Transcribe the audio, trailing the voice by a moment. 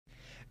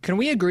Can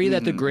we agree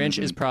that the Grinch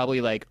is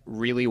probably like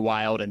really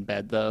wild in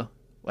bed though?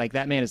 Like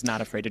that man is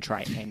not afraid to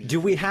try anything. Do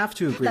we have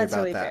to agree That's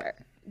about really that? fair.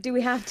 Do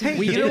we have to? Hey,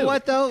 We you do. know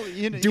what though?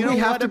 Do we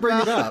have to bring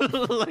it up?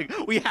 Like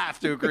we have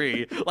to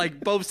agree. Like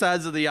both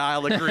sides of the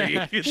aisle agree.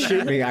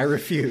 Shoot me, I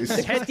refuse.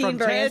 Christine From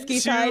Ted Baranski to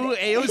side.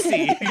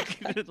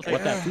 AOC.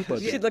 What that fupa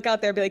You do? should look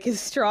out there and be like,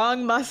 his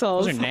strong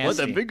muscles. Those are What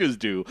the nasty. fingers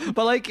do?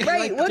 But like,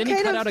 Right, what didn't he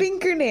kind cut of out a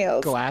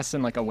fingernails? Glass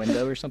in like a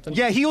window or something?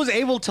 yeah, he was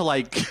able to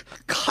like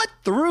cut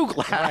through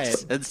glass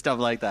Right. and stuff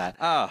like that.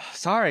 Oh,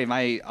 sorry,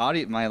 my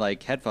audio, my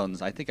like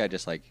headphones. I think I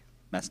just like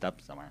messed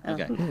up somewhere.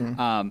 Okay,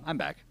 I'm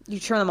back. You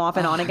turn them off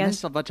and on I again?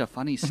 missed a bunch of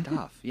funny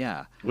stuff.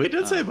 Yeah, We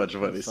did say a bunch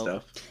of funny so-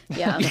 stuff.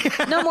 Yeah.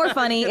 No more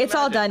funny. It's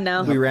all done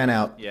now. We ran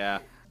out. yeah.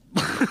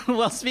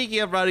 Well,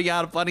 speaking of running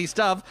out of funny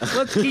stuff,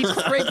 let's keep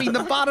scraping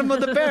the bottom of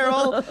the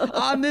barrel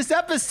on this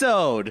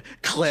episode.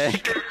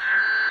 Click.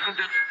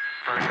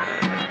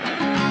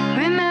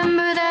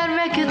 Remember that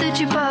record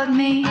that you bought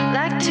me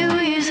like 2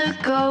 years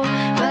ago?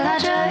 Well, I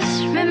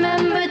just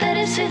remembered that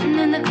it's sitting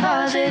in the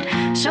closet.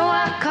 So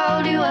I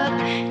called you up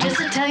just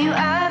to tell you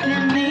I've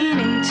been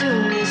meaning to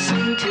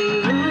listen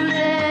to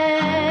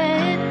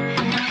that.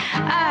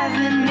 I've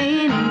been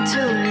meaning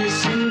to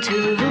listen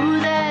to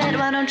that.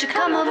 Why don't you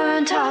come over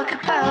and talk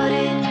about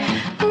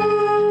it? Ooh,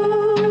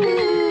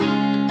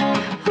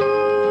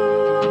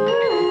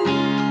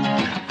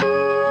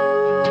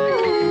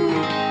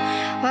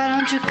 why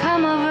don't you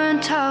come over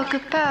and talk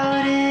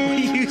about We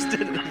it?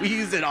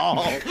 used it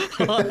all.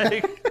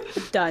 Like,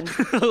 Done.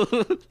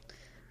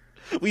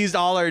 we used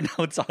all our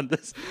notes on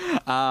this.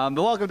 But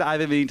welcome to I've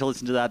Been Meaning to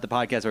Listen to That, the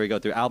podcast where we go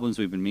through albums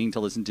we've been meaning to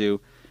listen to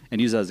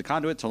and use it as a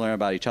conduit to learn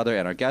about each other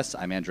and our guests.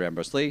 I'm Andrew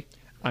Ambrose Lee.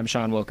 I'm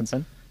Sean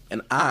Wilkinson.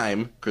 And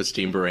I'm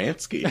Christine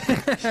Baranski.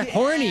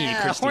 Horny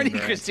Christine. Horny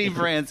Baranski. Christine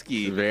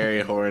Baranski.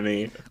 Very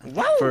horny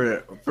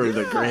for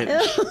the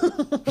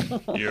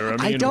Grinch. You're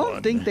a I mean don't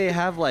one. think they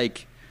have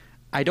like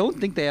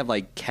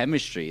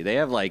chemistry. They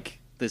have like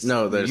this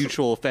there's-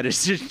 mutual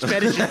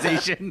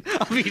fetishization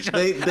of each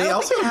other. They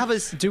also have a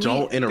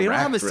don't interact. They don't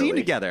have a scene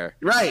really. together.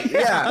 Right?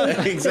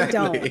 Yeah,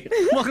 exactly.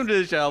 Welcome to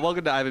the show.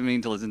 Welcome to I've Been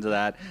Meaning to Listen to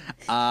That.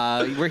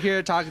 We're here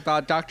to talk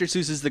about Dr.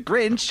 Seuss's The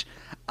Grinch,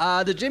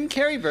 the Jim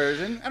Carrey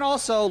version, and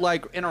also,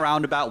 like, in a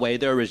roundabout way,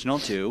 the original,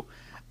 too.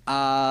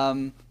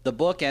 The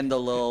book and the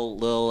little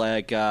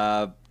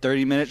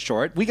 30-minute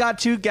short. We got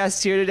two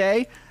guests here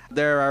today.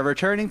 They're our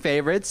returning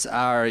favorites,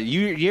 our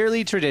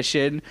yearly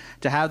tradition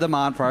to have them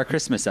on for our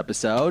Christmas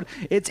episode.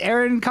 It's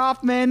Aaron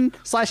Kaufman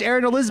 /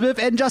 Aaron Elizabeth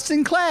and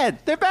Justin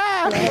Kled. They're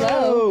back!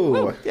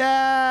 Oh,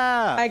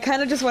 Yeah! I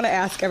kind of just want to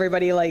ask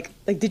everybody, like,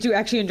 did you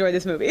actually enjoy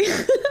this movie?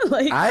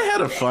 Like, I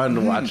had a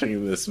fun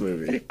watching this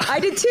movie. I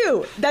did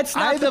too. That's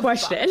not the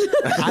question.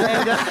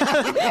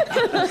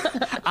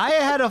 I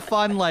had a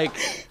fun, like,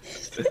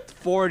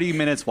 40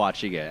 minutes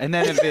watching it. And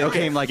then it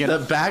became like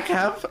The back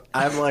half,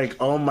 I'm like,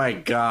 oh my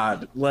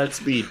god, let's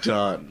be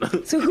done.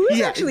 So who has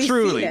yeah, actually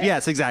truly. seen it?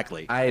 Yes,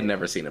 exactly. I had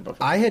never seen it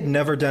before. I had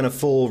never done a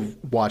full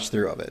watch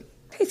through of it.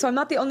 Okay, so I'm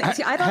not the only.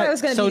 See, I thought I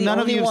was going to So be the none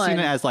of only you have one. seen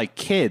it as, like,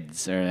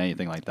 kids or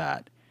anything like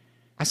that.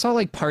 I saw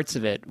like parts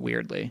of it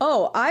weirdly.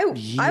 Oh, I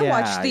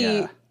watched the.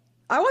 yeah.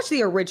 I watched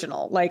the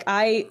original. Like,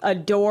 I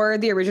adore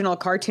the original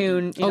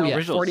cartoon, you Oh, know, yeah.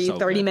 Original's 40, so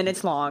 30 good.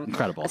 minutes long.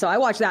 Incredible. So I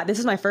watched that. This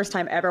is my first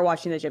time ever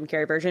watching the Jim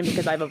Carrey version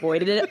because I've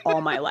avoided it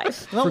all my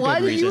life. Well, For why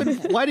good did you?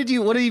 reason. What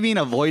do you mean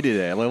avoided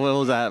it? What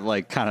was that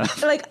like? Kind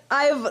of. Like,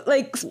 I've,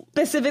 like,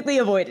 specifically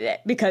avoided it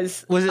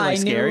because Was it, like,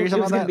 I knew scary or it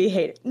something was like going to that? be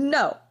hated.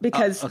 No,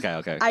 because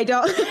Okay. I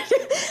don't.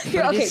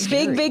 Here, But it okay, is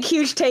scary. big,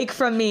 huge take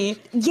from me.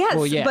 Yes,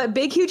 Well, yeah. but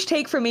big, huge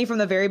take from me from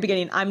the very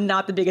beginning. I'm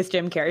not the biggest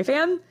Jim Carrey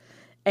fan.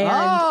 And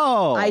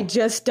Oh. I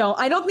just don't.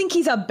 I don't think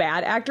he's a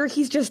bad actor.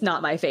 He's just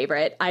not my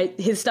favorite.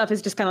 His stuff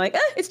is just kind of like,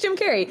 it's Jim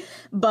Carrey.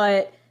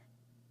 But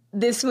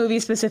this movie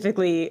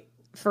specifically,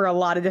 for a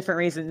lot of different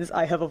reasons,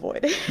 I have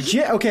avoided.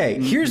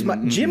 Okay, here's my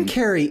Jim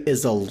Carrey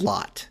is a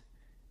lot.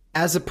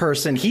 As a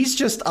person, he's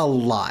just a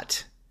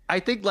lot.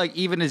 I think like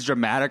even his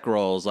dramatic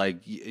roles, like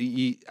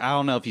I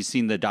don't know if you've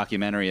seen the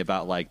documentary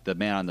about like the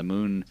Man on the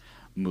Moon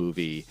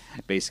movie,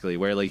 basically,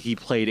 where like he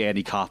played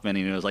Andy Kaufman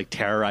and he was like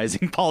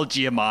terrorizing Paul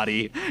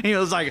Giamatti. And he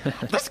was like,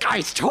 "This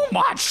guy's too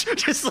much,"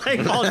 just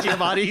like Paul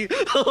Giamatti,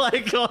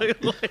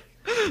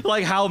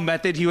 like how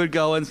method he would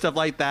go and stuff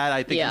like that.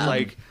 I think Yeah. he's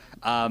like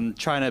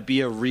trying to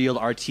be a real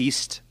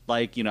artiste,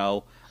 like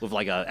with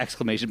like a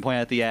exclamation point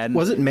at the end.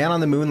 Wasn't Man on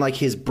the Moon like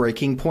his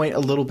breaking point a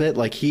little bit?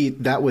 Like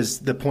that was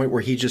the point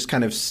where he just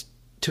kind of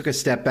took a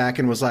step back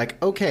and was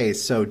like, okay,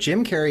 so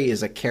Jim Carrey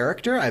is a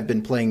character I've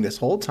been playing this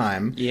whole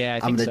time. Yeah, I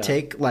I'm think going to so.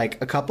 take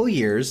like a couple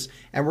years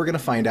and we're going to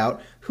find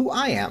out who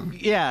I am.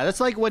 Yeah, that's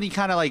like when he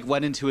kind of like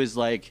went into his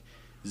like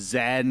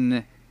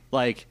Zen,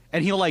 like,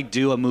 and he'll like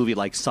do a movie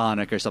like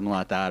Sonic or something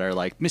like that, or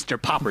like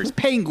Mr. Popper's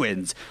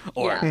Penguins,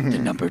 or Yeah. the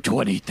number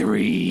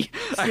 23,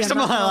 or I'm something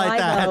not gonna like lie,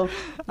 that. though.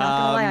 Not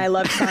gonna lie, I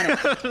love Sonic.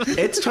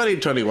 It's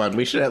 2021.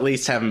 We should at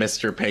least have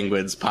Mr.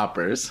 Penguin's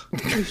poppers.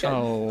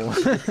 Oh.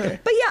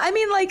 But yeah, I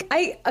mean, like,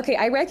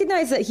 I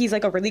recognize that he's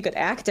like a really good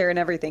actor and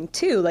everything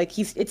too. Like,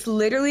 it's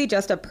literally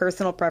just a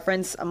personal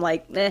preference. I'm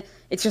like,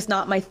 it's just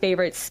not my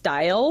favorite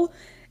style.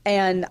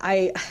 And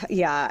I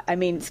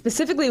mean,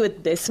 specifically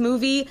with this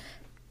movie,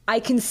 I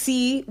can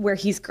see where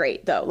he's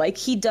great though. Like,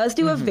 he does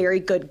do a very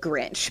good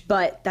Grinch,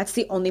 but that's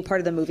the only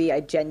part of the movie I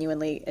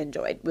genuinely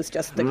enjoyed was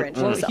just the Grinch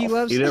himself. He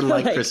loves You didn't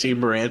like Like-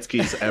 Christine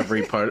Baranski's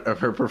every part of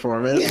her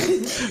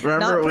performance?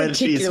 Remember Not when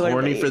she's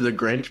horny particularly. for the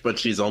Grinch, but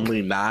she's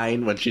only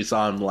 9 when she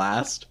saw him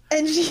last?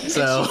 And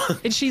So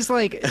And she's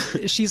like,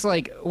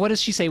 what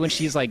does she say when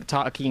she's like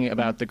talking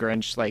about the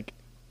Grinch, like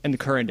in the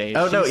current days?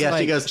 oh no, She's yeah,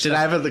 like- she goes, did I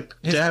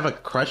have a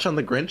crush on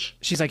the Grinch?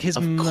 She's like his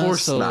Of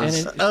course muscle. not. And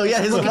it, Oh yeah,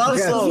 his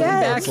muscle.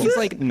 Yes. back, he's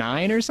like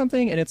 9 or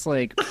something, and it's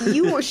like,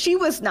 she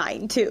was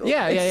 9 too.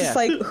 Yeah, it's yeah, just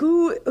yeah. like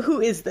who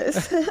is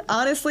this?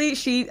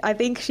 Honestly, I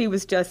think she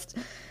was just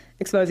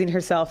exposing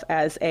herself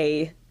as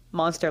a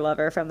monster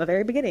lover from the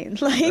very beginning.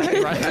 Like, you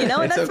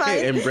know, and It's that's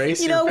okay. fine.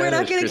 Embrace you your know, we're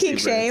not fetish, going to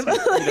kink Christine shame.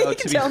 Baranski. You know,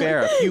 to be Tell me.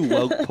 fair, a few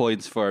woke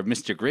points for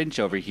Mr. Grinch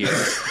over here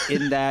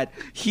in that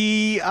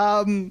he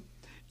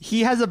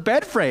has a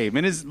bed frame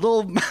in his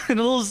little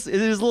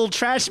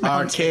trash Our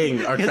mountain.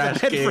 king, our He has a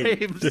trash bed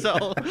king. frame,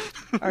 so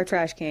Our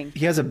trash king.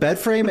 He has a bed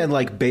frame and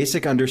like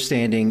basic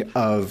understanding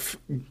of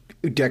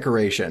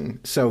decoration,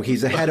 so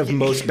he's ahead of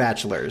most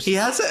bachelors. He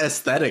has an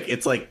aesthetic.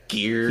 It's like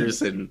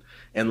gears and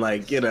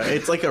like, you know,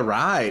 it's like a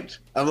ride.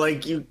 I'm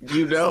like, you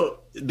know,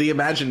 the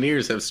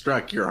Imagineers have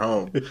struck your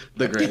home,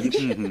 the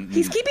Grinch.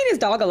 He's keeping his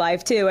dog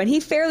alive too, and he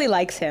fairly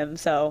likes him.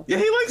 So Yeah,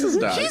 he likes his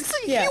dog.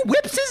 Yeah. he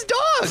whips his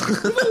dog.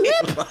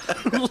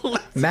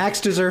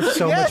 Max deserves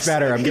so much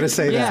better. I'm gonna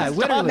say yeah, that.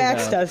 literally.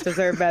 Max though. does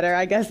deserve better.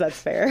 I guess that's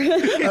fair.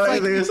 Oh,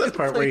 there's that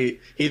part where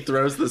he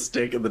throws the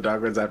stick and the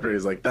dog runs after.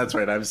 He's like, "That's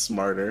right, I'm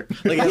smarter."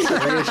 Like, he has to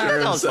reassure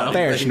himself.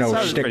 There's no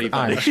Sounds pretty stick.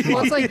 funny.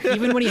 Well, it's like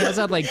even when he has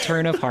that like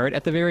turn of heart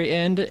at the very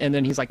end, and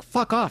then he's like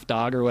 "fuck off,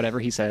 dog" or whatever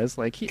he says.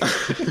 Like,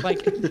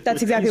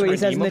 That's exactly he's what he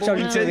says in the redeemable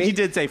children's now. movie. He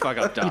did say fuck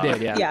up, dog. He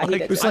did, yeah. Yeah, he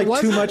did. It was like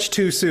too much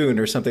too soon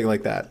or something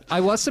like that.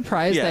 I was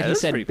surprised Yeah, that he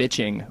that's said pretty-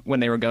 bitching when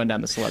they were going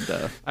down the sled,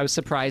 though. I was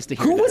surprised to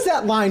hear Who that. was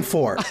that line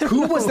for?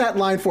 Who was that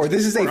line for?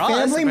 This is a For us,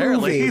 family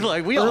apparently. movie.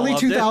 Like, we all early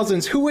loved it.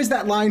 2000s. Who was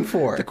that line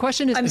for? The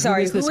question is, I'm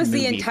sorry. is Who this was the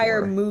movie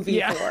entire for? movie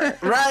Yeah.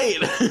 for? Right.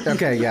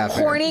 Okay, yeah.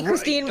 fair. Horny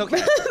Christine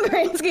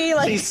Baranski.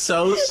 Like, She's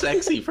so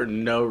sexy for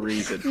no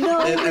reason.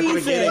 No At the reason.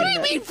 beginning- What do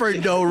you mean for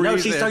no reason? No,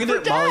 she's talking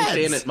to For Molly dads.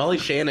 Shannon. Molly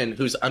Shannon,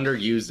 who's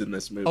underused in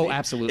this movie. Oh,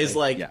 absolutely. Is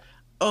like, Yeah.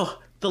 oh,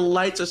 the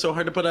lights are so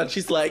hard to put on.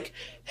 She's like,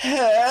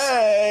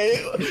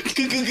 hey, like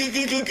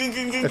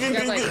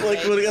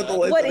putting out the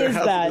lights. What in her is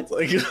house, that?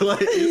 and it's like,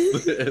 what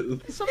is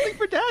this? Something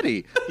for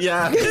daddy.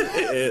 Yeah,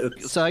 it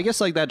is. So I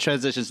guess like that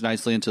transitions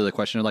nicely into the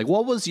question of like,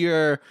 what was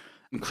your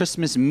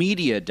Christmas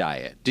media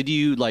diet? Did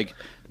you like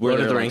Lord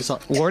of the there, Rings.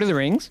 like, Lord of the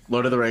Rings?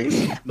 Lord of the Rings.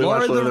 We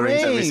watch Lord of the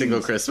Rings every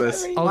single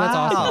Christmas. Oh, that's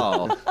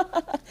awesome.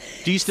 Wow.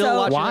 Do you still So-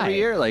 watch it Why? every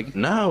year? Like,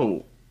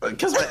 No,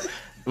 because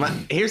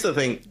here's the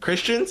thing: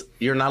 Christians,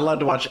 you're not allowed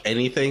to watch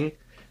anything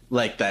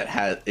like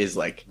that is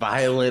like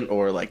violent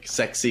or like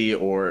sexy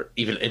or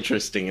even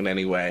interesting in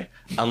any way,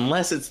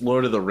 unless it's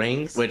Lord of the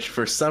Rings, which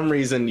for some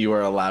reason you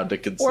are allowed to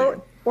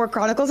consume. or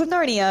Chronicles of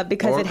Narnia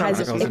because Or it has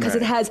Chronicles of because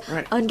it Narnia. has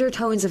Right.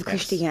 undertones of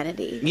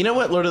Christianity. You know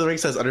what Lord of the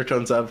Rings has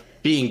undertones of?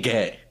 Being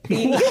gay.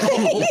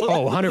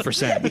 Oh,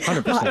 100%.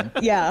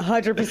 100%. Yeah,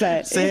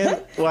 100%.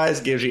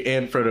 Samwise Gamgee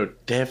and Frodo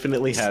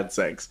definitely had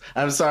sex.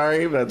 I'm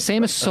sorry, but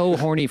Sam is so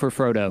horny for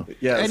Frodo.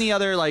 yes. any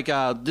other like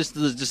just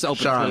open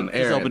Sean, to, just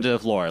Aaron. open to the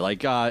floor?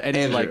 Like any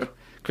Andrew. like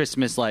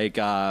Christmas like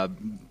Yeah,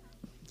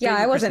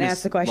 I wasn't Christmas,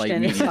 asked the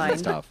question. like, It's media fine.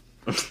 stuff.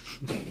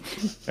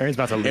 Aaron's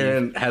about to leave.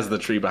 Aaron has the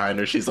tree behind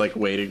her. She's like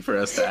waiting for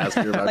us to ask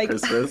her about Like,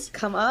 Christmas.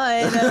 come on,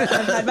 I've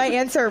had my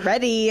answer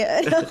ready.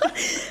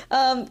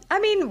 I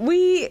mean,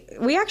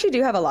 we actually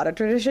do have a lot of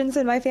traditions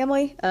in my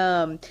family,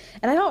 and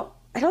I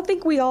don't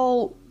think we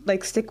all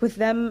like stick with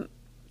them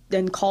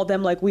and call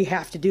them like we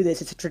have to do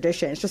this. It's a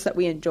tradition. It's just that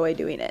we enjoy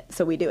doing it,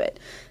 so we do it.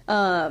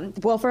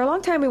 Well, for a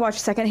long time, we watched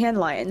Secondhand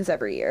Lions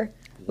every year,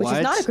 which What?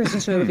 is not a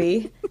Christmas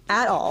movie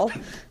at all.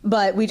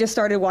 But we just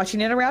started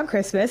watching it around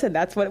Christmas, and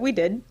that's what we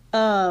did.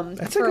 For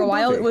good a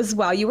while, movie. it was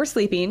While You Were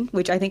Sleeping,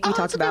 which I think we talked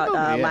that's a good about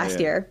movie. Yeah, last yeah.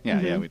 year. Yeah,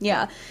 yeah, we did.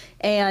 Yeah.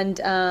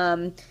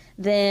 And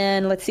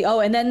then let's see. Oh,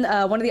 and then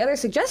one of the other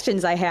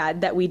suggestions I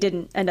had that we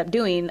didn't end up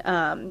doing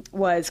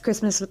was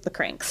Christmas with the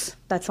Cranks.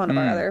 That's one of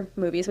our other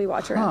movies we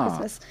watch around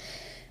Christmas.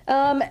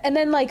 And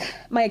then like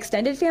my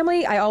extended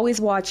family, I always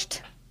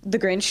watched The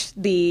Grinch,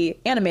 the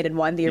animated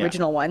one, the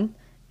original one,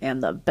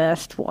 and the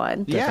best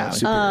one. Yeah.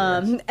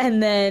 Superhero.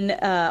 And then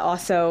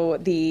also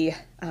the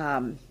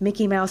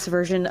Mickey Mouse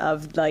version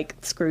of like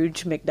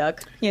Scrooge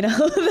McDuck, you know,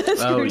 the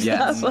Scrooge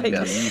yes, stuff. Like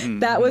yes.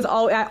 that was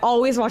all. I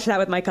always watch that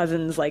with my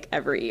cousins like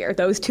every year.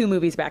 Those two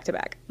movies back to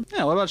back.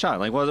 Yeah, what about Sean?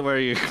 Like, what are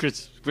your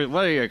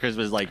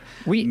Christmas like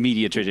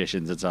media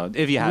traditions and so on?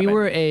 If you have, We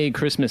were a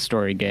Christmas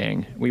Story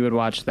gang. We would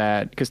watch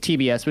that because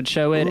TBS would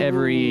show it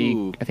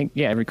every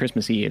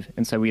Christmas Eve,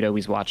 and so we'd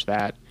always watch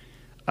that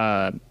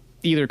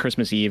either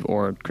Christmas Eve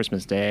or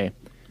Christmas Day.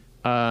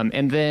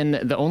 And then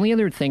the only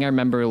other thing I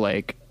remember,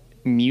 like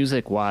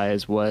music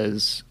wise,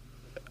 was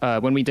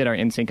when we did our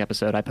NSYNC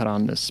episode. I put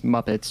on this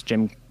Muppets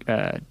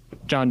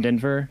John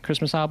Denver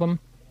Christmas album,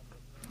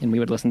 and we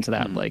would listen to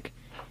that like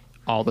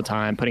all the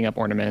time, putting up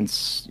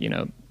ornaments, you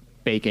know,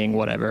 baking,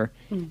 whatever.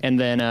 And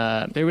then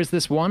there was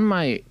this one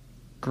my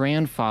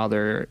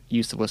grandfather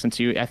used to listen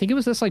to. I think it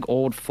was this like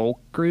old folk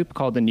group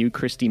called the New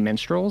Christy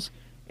Minstrels,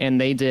 and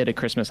they did a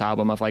Christmas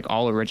album of like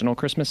all original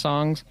Christmas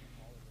songs.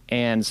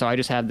 And so I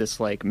just have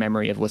this like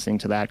memory of listening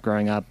to that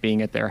growing up,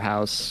 being at their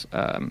house,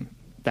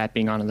 that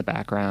being on in the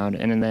background.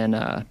 And then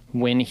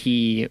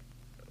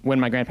when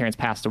my grandparents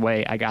passed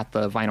away, I got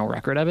the vinyl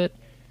record of it.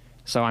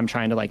 So I'm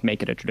trying to like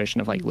make it a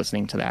tradition of like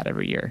listening to that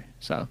every year.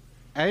 So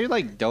I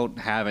like don't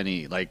have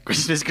any like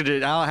Christmas. I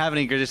don't have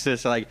any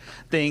Christmas like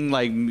thing.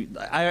 Like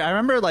I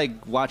remember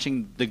like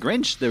watching the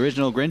Grinch, the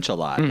original Grinch, a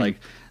lot. Like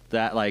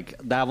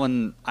that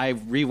one, I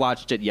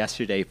rewatched it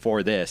yesterday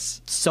for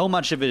this. So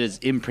much of it is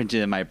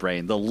imprinted in my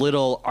brain. The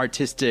little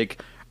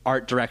artistic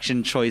art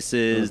direction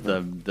choices,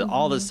 the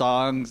all the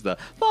songs, the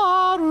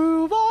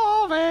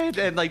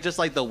and like just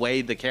like the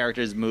way the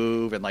characters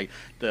move and like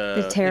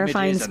the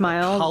terrifying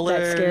smile colors,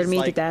 that scared me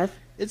like, to death.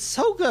 It's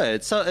so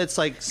good. So it's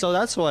like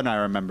that's one I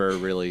remember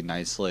really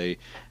nicely.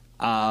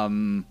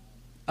 Other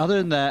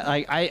than that,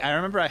 I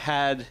remember I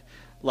had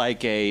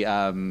like a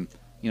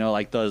you know,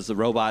 like those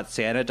robot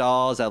Santa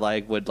dolls that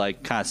like would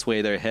like kind of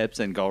sway their hips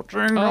and go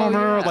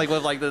like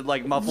with like the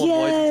like muffled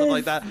voice and stuff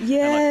like that.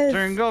 Yes. And, like,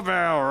 Jingle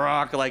Bell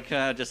Rock, like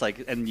just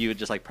like, and you would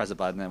just like press a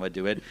button and it would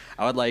do it.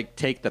 I would like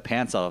take the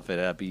pants off it.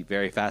 That'd be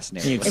very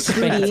fascinating. it's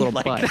spank its little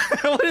butt.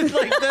 I wouldn't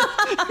like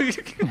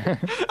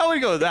that. I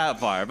wouldn't go that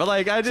far, but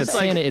like I just so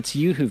like Santa, it's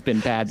you who've been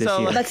bad this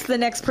year. That's the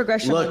next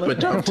progression. Look but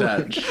don't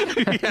touch.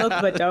 Look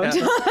but don't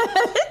touch.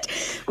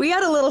 We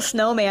had a little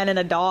snowman and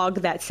a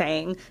dog that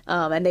sang,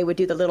 and they would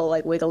do the little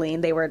like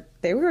wiggling. They were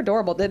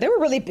adorable. They were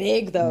really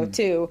big though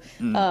too.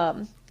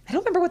 I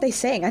don't remember what they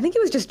sang. I think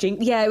it was just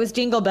it was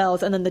Jingle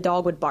Bells, and then the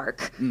dog would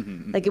bark.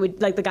 Like it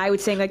would, like the guy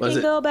would sing like Was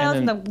Jingle it- Bells,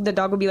 and and the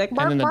dog would be like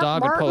bark, and then the bark,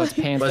 dog bark. would pull his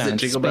pants Was down it and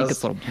Jingle spank Bells?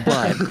 its little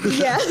butt.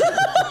 Yeah.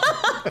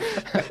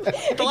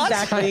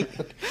 Exactly.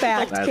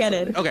 Fact.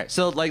 Canon. Okay,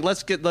 so like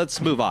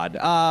let's move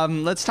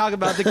on. Let's talk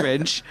about the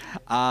Grinch.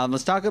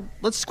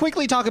 Let's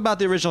quickly talk about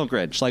the original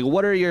Grinch. Like,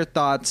 what are your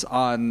thoughts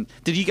on?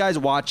 Did you guys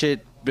watch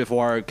it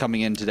before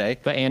coming in today?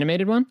 The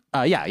animated one?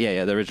 Yeah,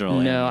 the original.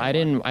 No,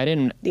 animated I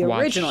didn't The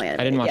watch, original I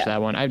animated, didn't watch yeah.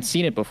 that one. I've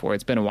seen it before.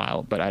 It's been a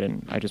while, but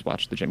I just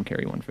watched the Jim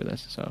Carrey one for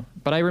this. So,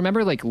 but I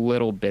remember like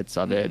little bits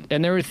of it.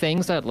 And there were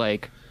things that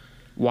like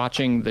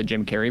watching the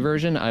Jim Carrey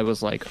version, I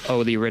was like,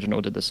 "Oh, the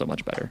original did this so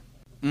much better."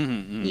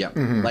 Yeah,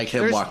 like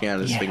him walking on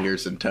his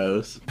fingers and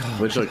toes,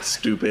 which looks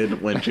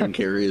stupid when Jim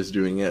Carrey is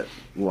doing it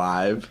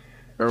live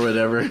or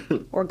whatever.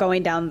 Or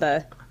going down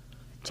the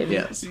chimney.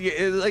 Yes. Yeah,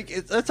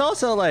 it's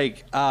also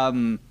like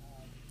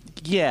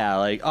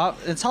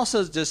it's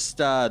also just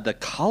the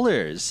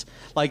colors,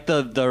 like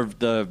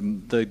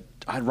the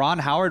Ron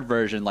Howard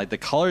version, like the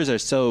colors are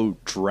so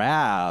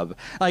drab.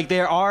 Like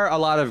there are a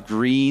lot of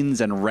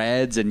greens and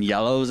reds and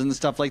yellows and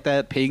stuff like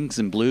that, pinks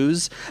and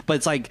blues, but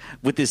it's like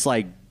with this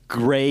like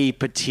gray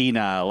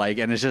patina, like,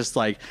 and it's just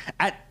like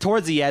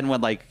towards the end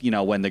when like, you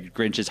know, when the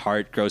Grinch's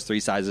heart grows 3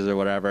 sizes or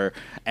whatever,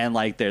 and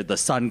like the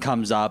sun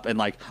comes up and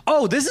like,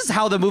 oh, this is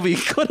how the movie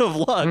could have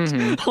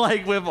looked,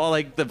 like with all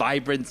like the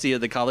vibrancy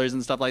of the colors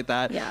and stuff like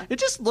that. Yeah. It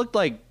just looked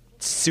like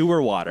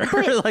sewer water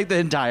like the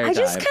entire time.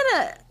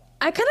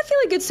 I kind of feel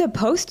like it's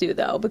supposed to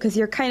though, because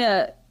you kind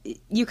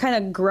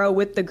of grow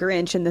with the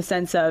Grinch in the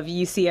sense of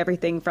you see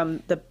everything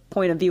from the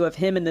point of view of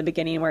him in the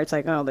beginning, where it's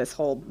like, oh, this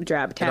whole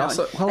drab town,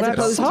 also- well, as that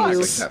opposed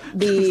sucks.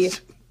 to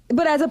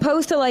but as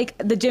opposed to like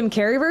the Jim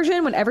Carrey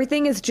version, when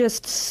everything is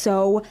just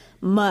so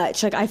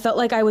much. Like I felt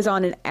like I was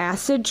on an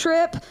acid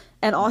trip.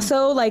 And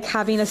also, like,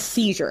 having a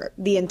seizure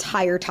the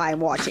entire time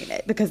watching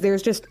it, because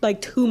there's just,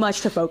 like, too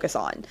much to focus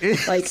on.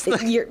 Like,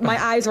 my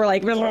eyes were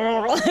like...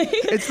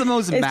 It's the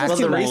most It's just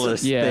too much.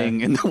 maximalist Yeah. thing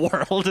in the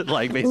world,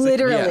 like, basically.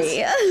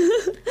 Literally.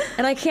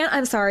 And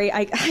I'm sorry,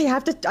 I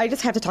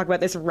just have to talk about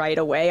this right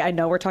away. I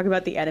know we're talking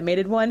about the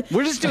animated one.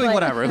 We're just doing but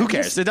whatever. Who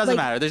cares? just, It doesn't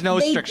like, matter. There's no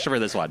restriction for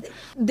this one.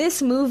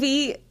 This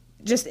movie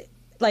just,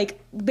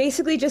 like,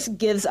 basically just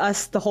gives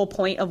us the whole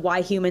point of why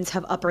humans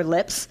have upper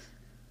lips.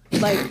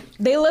 Like,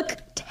 they look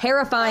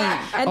terrifying.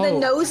 And the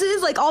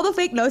noses, like, all the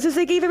fake noses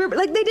they gave everybody,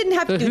 like, they didn't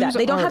have to The do that. Who's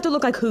They don't are- have to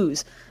look like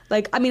Who's.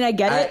 Like, I mean, I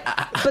get it,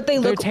 but they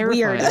They're look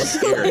terrifying. weird.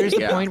 There's the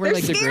Yeah. point where They're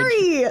like the scary.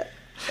 Grinch,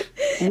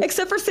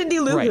 Except for Cindy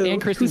Lou Right, Who,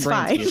 and Kristen who's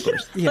Baranski, fine. of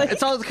course. Yeah.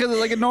 It's all because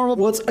like a normal.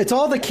 Well, it's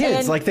all the kids.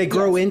 And- like they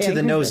grow yes, into and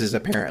the Kristen. noses,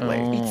 apparently.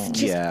 It's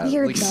just Yeah,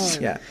 weird like- though.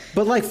 Yeah,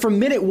 but like from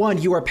minute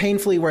one, you are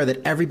painfully aware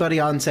that everybody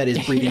on set is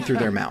breathing through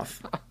their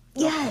mouth.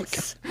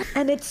 Yes,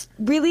 and it's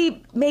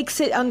really makes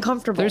it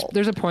uncomfortable.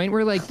 There's a point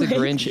where like the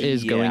Grinch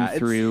is Yeah, going it's-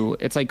 through.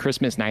 It's like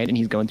Christmas night, and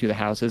he's going through the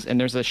houses, and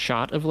there's a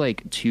shot of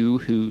like two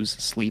Who's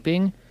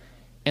sleeping,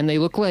 and they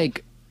look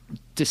like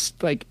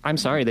I'm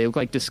sorry, they look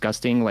like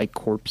disgusting like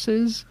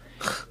corpses,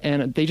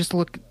 and they just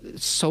look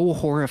so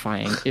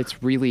horrifying.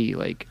 It's really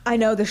like I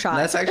know the shot.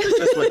 That's actually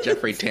just what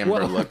Jeffrey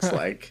Tambor looks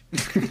like.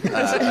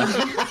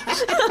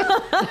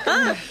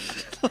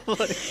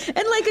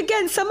 And like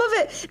again, some of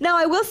it. Now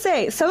I will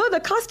say, some of the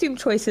costume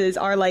choices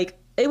are like.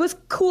 It was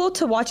cool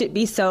to watch it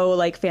be so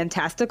like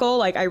fantastical.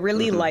 Like I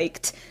really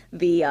liked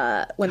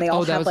the when they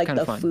all that have was like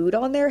kinda the fun. food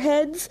on their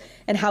heads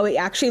and how it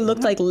actually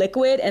looked like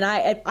liquid. And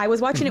I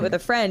was watching it with a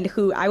friend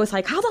who I was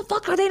like, how the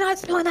fuck are they not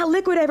spilling that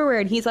liquid everywhere?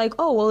 And he's like,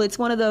 oh well, it's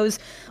one of those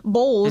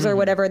bowls or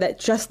whatever that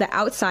just the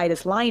outside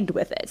is lined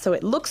with it, so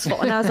it looks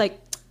full. And I was like,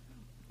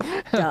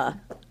 duh.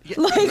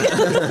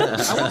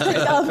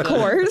 Like, of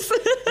course.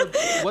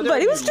 But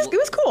it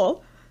was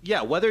cool.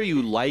 Yeah, whether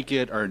you like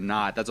it or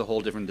not, that's a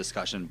whole different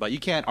discussion. But you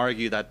can't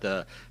argue that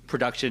the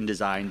production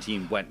design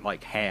team went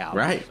like ham,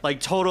 Right. Like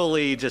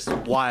totally just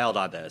wild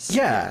on this.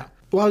 Yeah.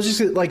 Well, I was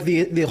just like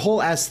the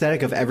whole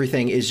aesthetic of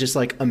everything is just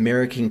like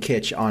American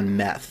kitsch on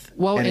meth.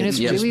 well, and it's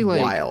just really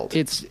like wild.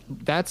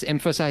 that's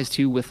emphasized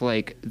too with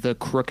like the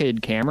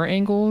crooked camera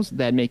angles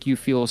that make you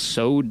feel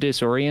so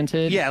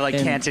disoriented. Yeah, like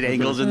and- canted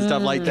angles and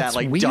stuff like that, It's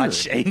like weird.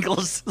 Dutch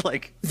angles,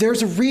 like.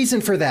 There's a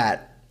reason for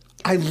that.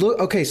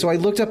 So I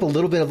looked up a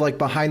little bit of like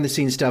behind the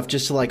scenes stuff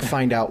just to like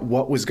find out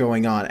what was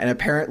going on. And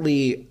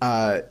apparently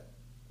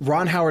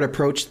Ron Howard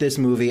approached this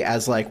movie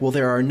as like, well,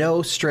 there are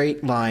no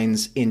straight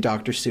lines in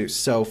Dr. Seuss.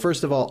 So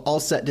first of all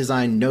set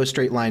design, no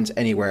straight lines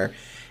anywhere.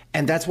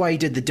 And that's why he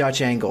did the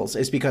Dutch angles,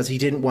 is because he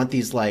didn't want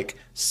these like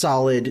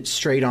solid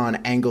straight on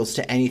angles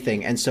to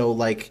anything. And so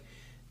like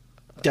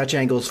Dutch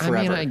angles forever.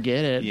 I mean, I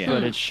get it, Yeah.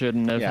 but it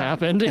shouldn't have Yeah.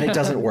 happened. and it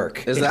doesn't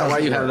work. Is It that why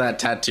doesn't you have work. that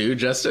tattoo,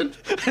 Justin?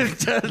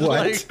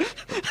 What? Is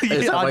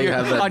that why you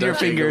have that on your Dutch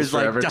fingers, Angles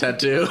like forever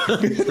tattoo?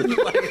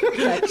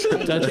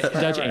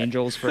 Dutch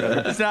angels for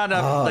It's not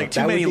enough, like too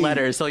that would many be-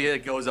 letters, so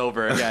it goes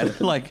over again.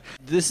 Like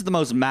this is the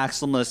most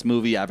maximalist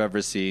movie I've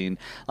ever seen.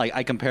 Like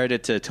I compared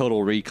it to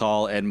Total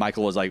Recall, and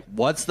Michael was like,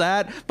 "What's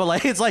that?" But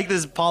like it's like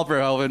this Paul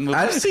Verhoeven movie.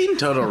 I've seen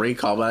Total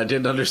Recall, but I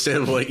didn't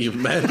understand what you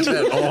meant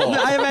at all.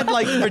 I meant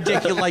like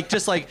ridiculous, like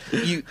just like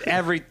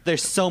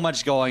there's so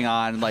much going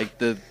on, like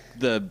the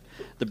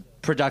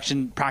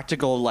production,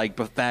 practical like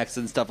effects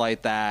and stuff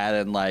like that,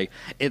 and like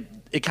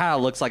it kind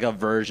of looks like a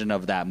version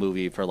of that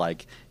movie for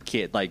like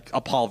like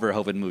a Paul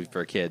Verhoeven movie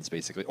for kids,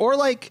 basically. Or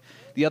like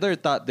the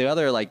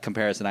other like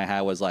comparison I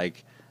had was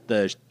like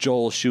the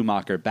Joel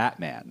Schumacher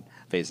Batman,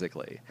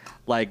 basically,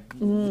 like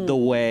the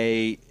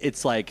way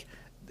it's like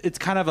it's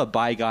kind of a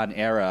bygone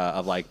era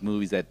of like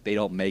movies that they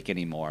don't make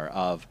anymore,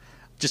 of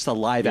just a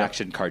live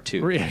action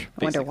cartoon. Really? I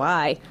wonder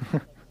why.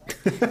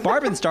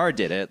 Barb and Star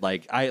did it.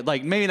 Like I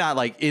like maybe not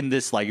like in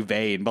this like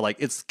vein, but like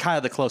it's kind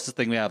of the closest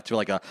thing we have to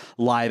like a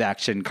live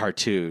action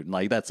cartoon.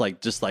 Like that's like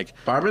just like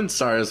Barb and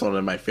Star is one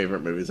of my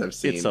favorite movies I've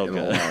seen It's so in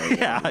good.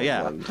 a long,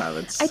 Yeah. long time.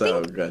 It's I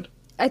so think- good.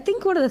 I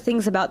think one of the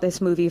things about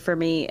this movie for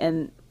me,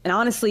 and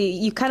honestly,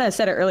 you kind of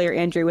said it earlier,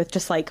 Andrew, with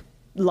just like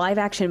live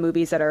action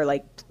movies that are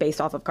like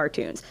based off of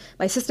cartoons.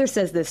 My sister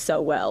says this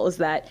so well, is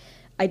that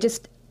I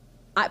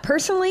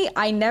personally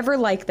never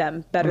like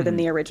them better than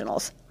the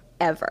originals.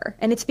 Ever.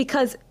 And it's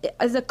because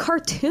as a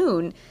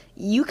cartoon,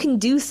 you can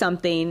do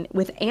something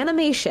with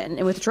animation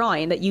and with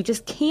drawing that you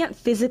just can't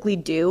physically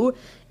do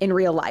in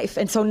real life.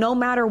 And so no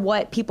matter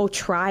what people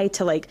try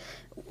to like,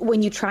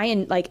 when you try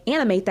and like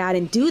animate that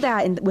and do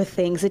that with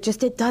things,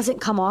 it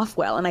doesn't come off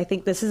well. And I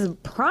think this is a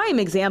prime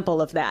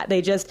example of that.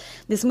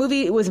 This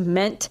movie was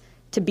meant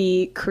to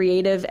be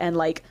creative and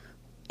like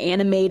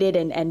animated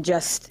and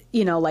just,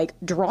 you know, like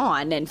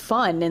drawn and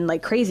fun and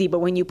like crazy, but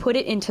when you put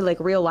it into like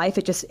real life,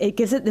 it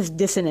gives it this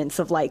dissonance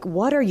of like,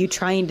 what are you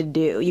trying to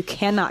do? You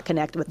cannot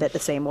connect with it the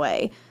same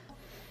way.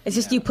 It's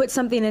just you put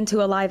something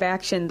into a live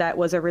action that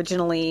was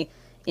originally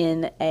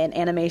in an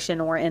animation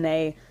or in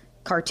a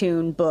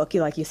cartoon book,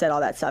 like you said,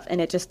 all that stuff,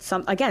 and it just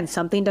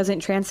something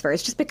doesn't transfer.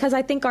 It's just because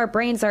I think our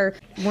brains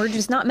we're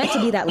just not meant to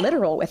be that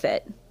literal with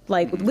it.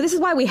 Like, this is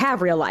why we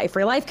have real life.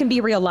 Real life can be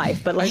real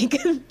life, but like,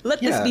 let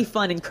this Yeah. be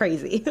fun and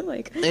crazy.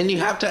 Like, And you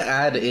have to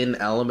add in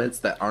elements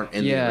that aren't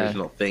in Yeah. the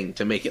original thing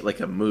to make it like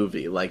a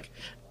movie. Like,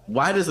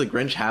 why does the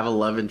Grinch have a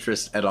love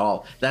interest at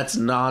all? That's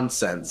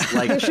nonsense.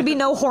 there Like, should be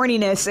no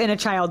horniness in a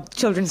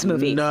children's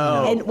movie,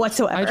 No. and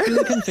whatsoever. I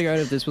truly couldn't figure out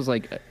if this was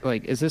like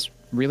is this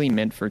really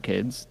meant for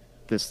kids?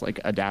 This like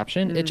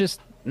adaptation? It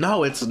just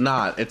no, it's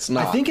not. It's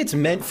not. I think it's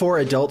meant for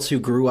adults who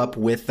grew up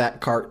with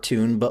that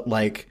cartoon, but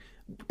like,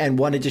 and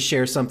wanted to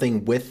share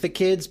something with the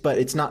kids, but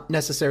it's not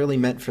necessarily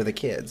meant for the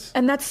kids.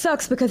 And that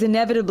sucks because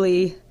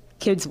inevitably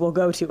kids will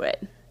go to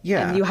it.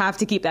 Yeah. And you have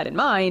to keep that in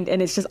mind.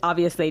 And it's just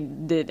obvious they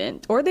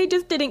didn't, or they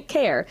just didn't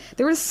care.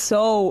 There was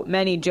so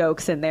many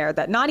jokes in there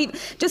that not even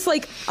just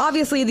like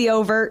obviously the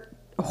overt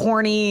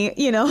horny,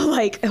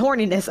 like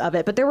horniness of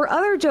it. But there were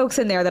other jokes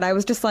in there that I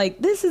was just like,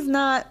 this is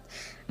not,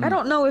 I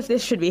don't know if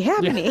this should be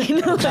happening.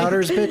 Like,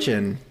 Powder's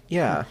bitchin'.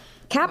 Yeah.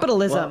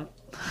 capitalism.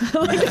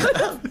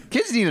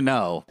 Kids need to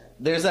know.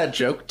 There's that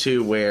joke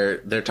too where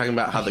they're talking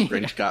about how the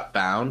Grinch got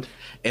found,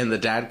 and the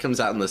dad comes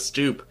out in the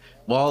stoop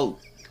while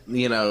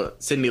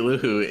Cindy Lou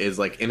Who is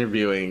like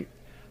interviewing,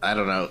 I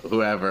don't know,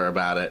 whoever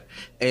about it,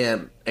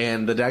 and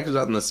the dad comes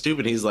out in the stoop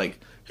and he's like,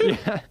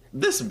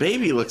 this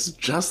baby looks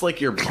just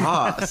like your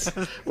boss,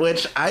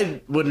 which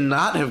I would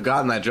not have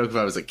gotten that joke if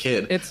I was a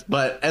kid.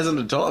 But as an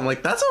adult, I'm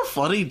like, that's a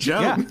funny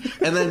joke. Yeah.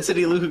 And then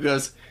Cindy Lou Who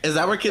goes, is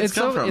that where kids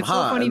come from? It's so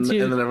funny and too.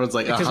 then everyone's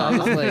like, because I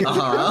was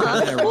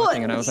like,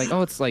 watching, and I was like,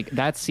 oh, it's like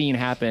that scene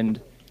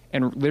happened,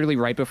 and literally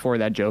right before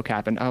that joke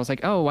happened, I was like,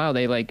 oh wow,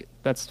 they like,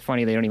 that's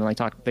funny. They don't even like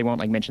talk. They won't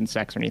like mention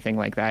sex or anything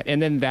like that.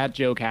 And then that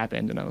joke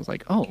happened, and I was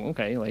like, oh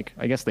okay, like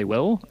I guess they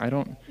will. I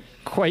don't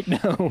quite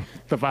know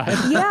the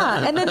vibe.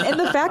 Yeah, and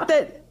the fact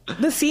that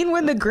the scene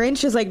when the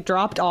Grinch is like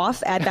dropped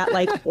off at that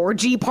like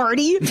orgy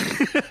party,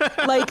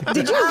 like,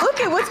 did you look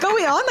at what's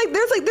going on? Like,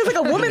 there's like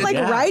a woman like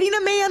riding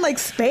a man, like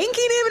spanking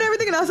him and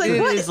everything, and I was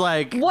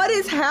like, what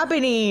is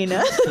happening?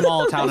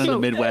 Small town in the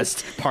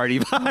Midwest party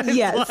vibes.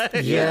 Yes,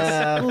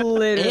 Yeah.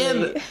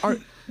 literally.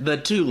 and the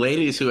two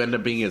ladies who end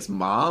up being his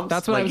moms.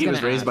 That's what I like was he was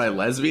gonna raised ask. by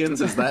lesbians.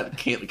 Is that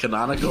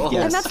canonical?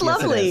 Yes. And that's Yes, it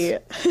lovely.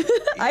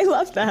 I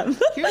love them.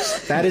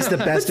 That is the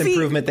best See-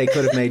 improvement they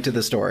could have made to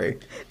the story.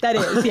 That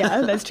is,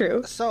 yeah, that's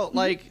true. So,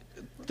 like,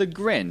 the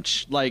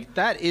Grinch, like,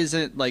 that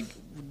isn't, like,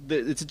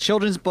 it's a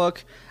children's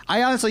book.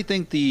 I honestly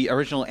think the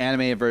original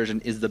animated version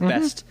is the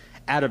best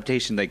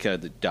adaptation they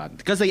could have done.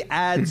 Because they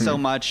add so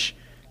much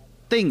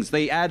things.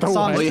 They add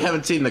songs. Well, you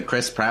haven't seen the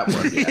Chris Pratt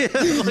one yet.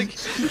 Like,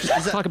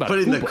 Talk about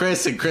Putting the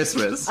Chris in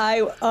Christmas.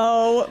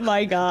 Oh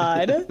my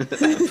god.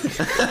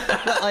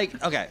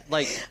 like, okay,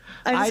 like...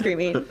 I'm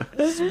screaming.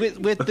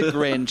 With the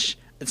Grinch,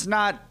 it's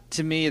not,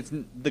 to me,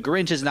 the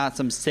Grinch is not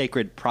some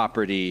sacred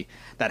property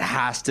that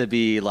has to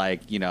be,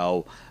 like,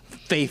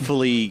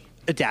 faithfully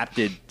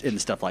adapted and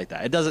stuff like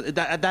that. It doesn't,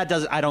 that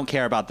doesn't, I don't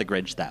care about the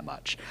Grinch that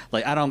much.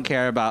 Like, I don't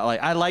care about,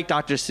 like, I like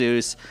Dr.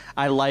 Seuss.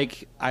 I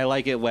like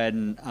it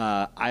when,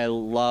 I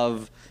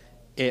love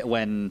it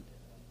when,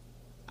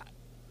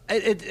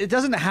 it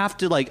doesn't have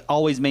to like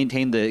always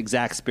maintain the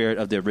exact spirit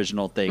of the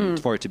original thing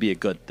for it to be a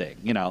good thing,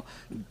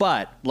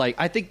 But like,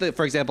 I think that,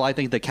 for example, I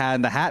think the Cat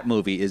in the Hat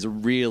movie is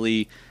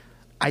really,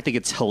 I think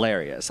it's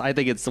hilarious. I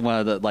think it's one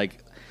of the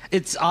like,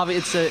 it's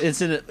obvious.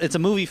 It's a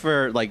movie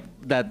for like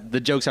that. The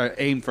jokes are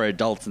aimed for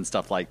adults and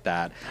stuff like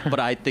that. But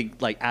I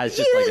think like as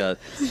just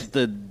like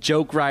the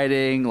joke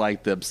writing,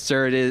 like the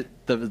absurdity.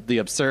 The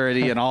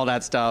absurdity and all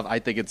that stuff. I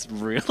think it's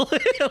really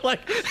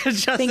like.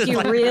 It's just, I think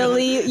you're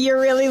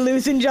really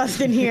losing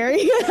Justin here.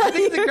 I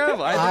think it's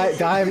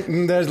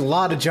incredible. There's a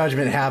lot of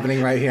judgment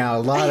happening right now. A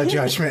lot of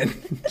judgment.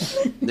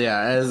 Yeah,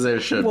 as there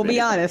should We'll be.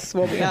 be honest.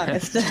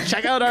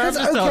 Check out our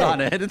episode okay.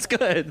 on it. It's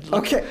good.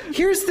 Okay,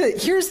 here's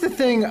the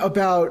thing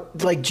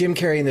about like Jim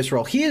Carrey in this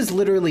role. He is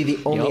literally the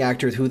only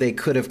actor who they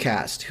could have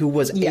cast who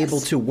was able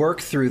to work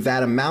through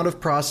that amount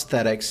of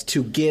prosthetics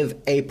to give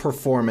a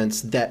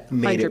performance that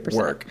made 100%. it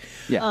work.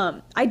 Yeah.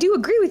 I do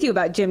agree with you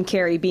about Jim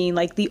Carrey being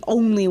like the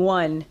only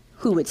one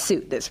who would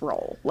suit this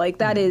role. Like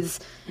that is,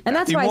 and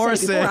that's why I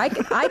said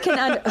before. I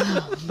can.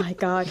 Oh my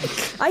god,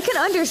 I can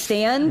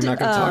understand. I'm not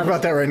going to talk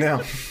about that right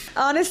now.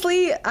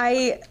 Honestly,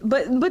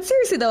 but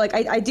seriously though, like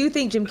I do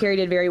think Jim Carrey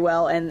did very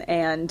well,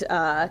 and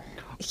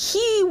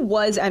he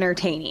was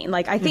entertaining.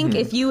 Like I think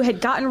if you had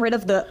gotten rid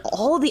of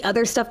all the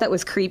other stuff that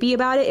was creepy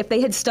about it, if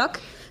they had stuck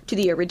to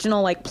the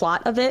original like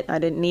plot of it, I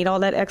didn't need all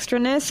that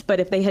extraness. But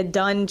if they had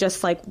done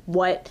just like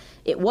what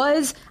it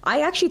was,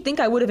 I actually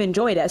think I would have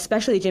enjoyed it,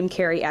 especially Jim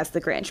Carrey as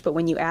the Grinch. But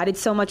when you added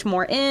so much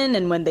more in,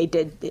 and when they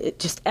did it,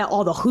 just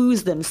all the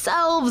Who's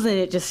themselves, and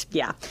it just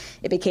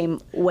it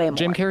became way more.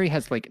 Jim Carrey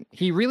has like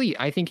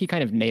I think he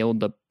kind of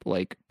nailed the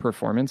like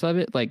performance of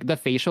it. Like the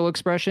facial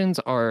expressions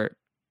are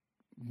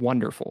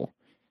wonderful,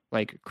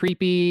 like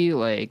creepy,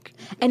 like,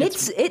 and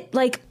it's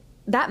like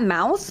that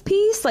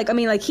mouthpiece. Like I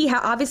mean, like he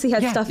obviously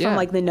has stuff from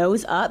like the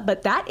nose up,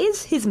 but that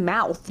is his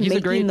mouth He's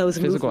a great making those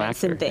physical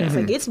movements actor. and things.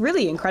 Like it's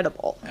really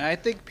incredible. And I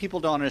think people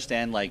don't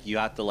understand, like, you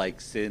have to, like,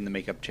 sit in the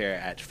makeup chair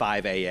at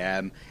 5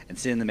 a.m. and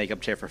sit in the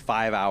makeup chair for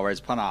 5 hours,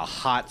 put on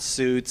hot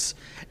suits,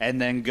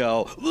 and then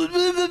go,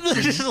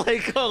 just,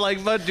 like, go, like,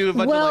 do a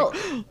bunch of,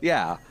 like,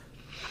 yeah.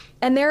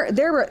 And their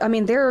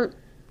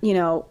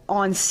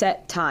on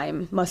set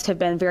time must have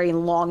been very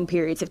long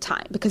periods of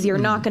time, because you're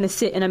not going to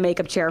sit in a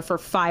makeup chair for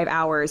 5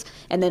 hours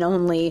and then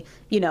only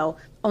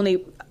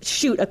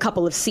shoot a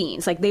couple of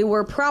scenes. Like they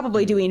were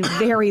probably doing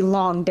very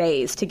long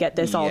days to get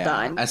this all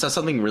done. I saw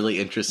something really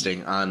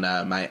interesting on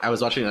I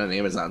was watching it on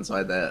Amazon, so I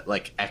had the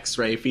like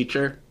X-ray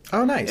feature.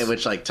 Oh, nice.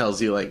 Which like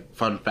tells you like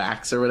fun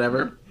facts or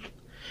whatever.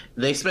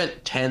 They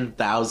spent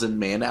 10,000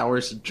 man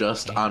hours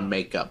just on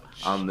makeup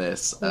on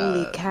this.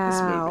 Holy This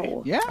cow.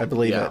 movie. Yeah. I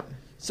believe it.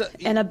 So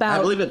And I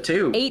about believe it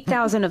too.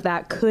 8,000 of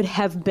that could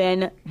have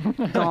been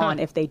gone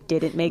if they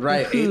didn't make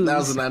Right, the Who's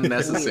 8,000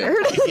 unnecessary.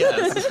 weird.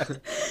 Yes.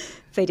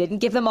 If they didn't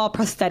give them all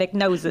prosthetic The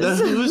noses.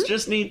 Who's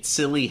just need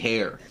silly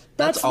hair.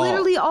 That's all.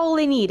 literally all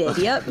they needed.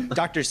 Yep.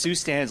 Dr. Seuss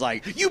stands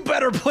like, you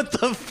better put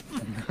the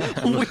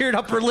weird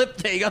upper lip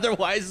thing,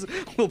 otherwise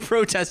we'll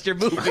protest your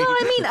movie. Well,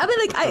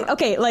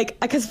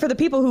 because for the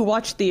people who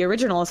watched the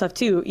original and stuff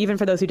too, even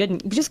for those who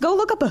didn't, just go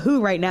look up a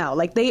Who right now.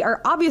 Like, they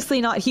are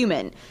obviously not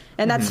human,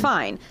 and that's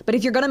fine. But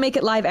if you're gonna make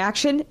it live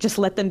action, just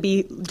let them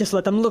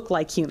look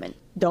like human.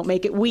 Don't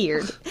make it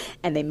weird.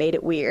 And they made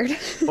it weird.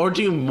 Or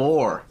do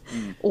more.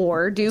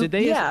 Or do Did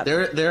they- yeah.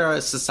 They're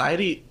a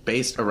society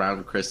based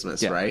around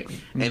Christmas, Yeah. right?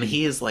 And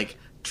he is like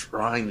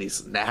drawing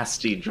these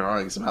nasty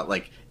drawings about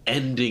like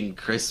ending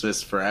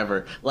Christmas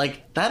forever.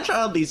 Like, that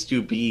child needs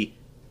to be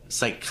a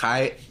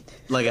psychiatrist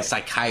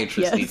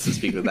Yes. needs to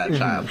speak with that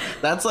child.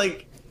 That's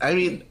like, I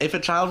mean, if a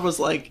child was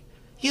like,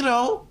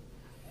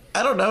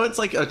 I don't know, it's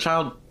like a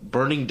child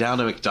burning down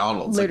a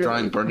McDonald's,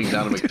 Literally. like drawing burning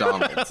down a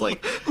McDonald's.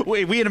 Like,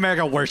 We in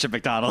America worship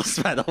McDonald's,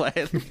 by the way.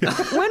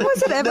 When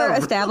was it ever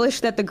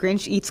established that the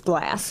Grinch eats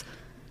glass?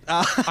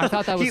 I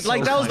thought that was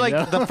that was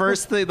like the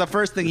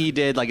first thing he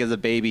did, like, as a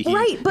baby.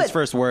 Right, but his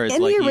first words.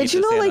 in like, the he ate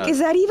original, Santa. is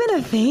that even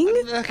a thing?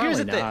 Here's the Probably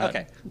thing. not.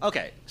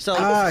 Okay.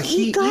 So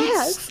He Eat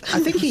glass. eats. I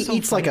think he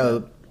eats like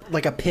a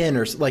pin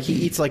or like he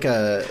eats like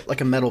a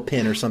metal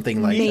pin or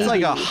something like he eats that.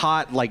 like a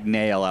hot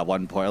nail at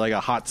one point, like a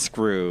hot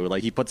screw.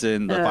 Like, he puts it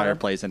in the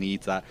fireplace and he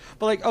eats that.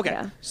 But like, okay,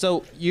 Yeah.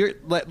 so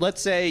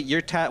let's say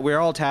we're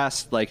all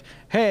tasked, like,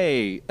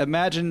 hey,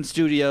 Imagine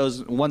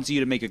Studios wants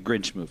you to make a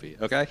Grinch movie.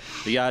 Okay,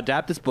 you gotta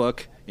adapt this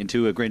book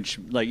into a Grinch.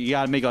 Like, you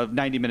gotta make a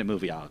 90-minute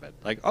movie out of it.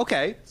 Like,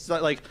 okay,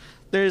 so like.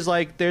 There's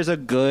a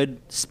good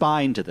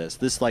spine to this.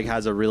 This like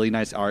has a really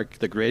nice arc.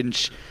 The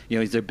Grinch,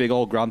 he's a big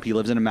old grump. He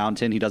lives in a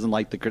mountain. He doesn't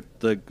like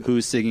the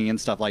Who's singing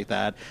and stuff like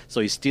that.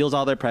 So he steals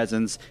all their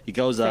presents. He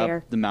goes Fair.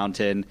 up the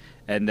mountain,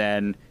 and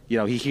then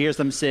he hears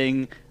them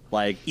sing.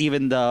 Like,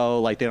 even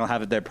though like they don't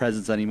have their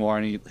presents anymore,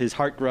 and his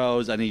heart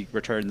grows, and he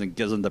returns and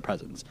gives them the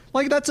presents.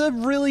 Like, that's a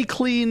really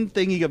clean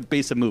thing you can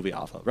base a movie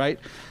off of, right?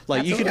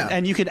 Like, you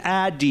can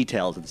add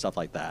details and stuff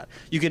like that.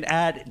 You can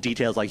add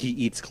details like he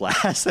eats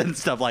glass and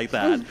stuff like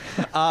that.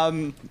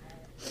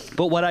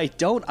 But what I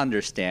don't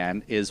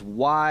understand is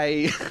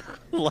why,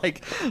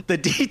 like, the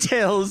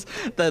details,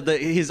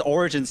 his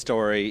origin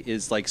story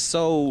is like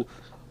so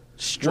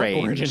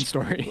strange. origin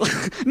story.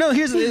 No,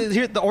 here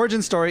the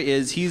origin story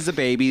is he's a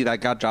baby that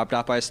got dropped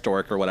off by a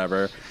stork or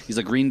whatever. He's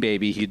a green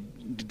baby. He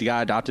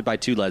got adopted by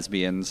two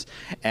lesbians,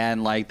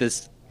 and like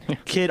this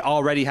kid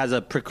already has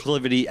a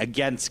proclivity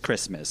against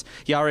Christmas.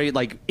 He already,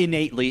 like,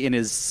 innately in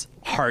his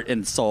heart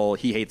and soul,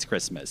 he hates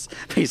Christmas,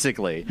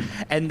 basically.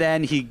 And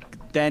then he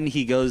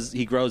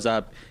grows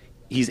up.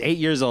 He's 8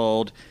 years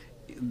old.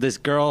 This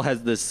girl has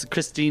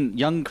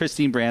young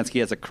Christine Baranski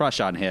has a crush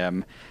on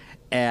him,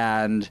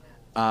 and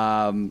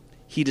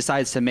he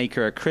decides to make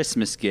her a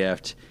Christmas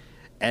gift,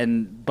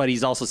 but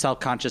he's also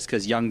self-conscious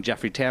because young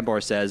Jeffrey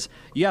Tambor says,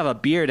 "You have a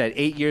beard at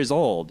 8 years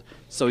old."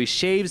 So he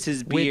shaves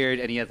his beard,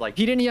 and he has like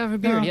He didn't even have a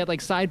beard. He had like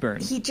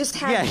sideburns. He just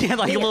had he had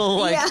like a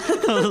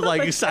little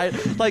like side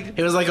like.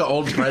 he was like an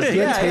old president. He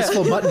had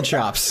tasteful mutton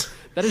chops.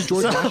 That is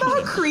George How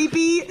Washington.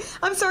 creepy.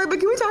 I'm sorry, but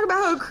can we talk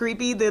about how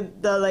creepy the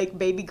like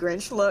baby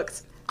Grinch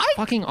looks?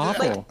 Fucking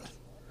awful.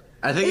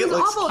 I think It's it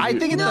looks awful. I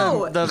think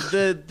No.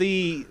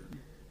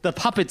 the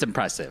puppet's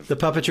impressive. The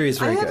puppetry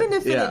is I very have good. an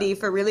affinity Yeah.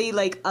 for really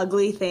like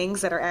ugly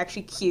things that are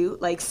actually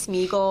cute, like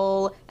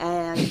Smeagol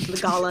and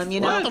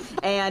Gollum,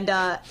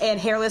 and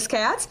hairless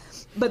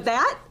cats. But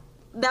that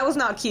was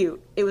not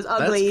cute. It was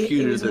ugly. That's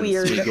cuter It was than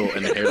weird. Smeagol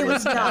and It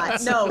hairless was not.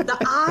 cats. No, the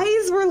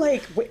eyes were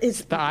like.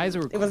 The eyes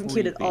were It wasn't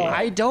cute at creepy. all.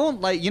 I don't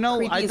like,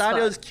 Creepy I as thought it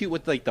fuck. was cute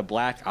with like the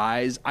black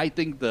eyes. I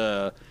think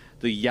the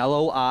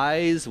yellow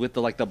eyes with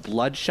the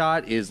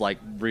bloodshot is like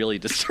really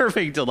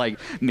disturbing to like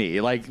me.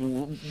 Like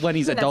when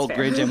he's That's adult fair.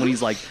 Grinch and when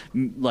he's like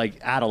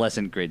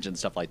adolescent Grinch and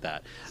stuff like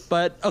that.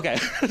 But okay,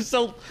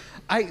 so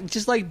I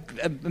just like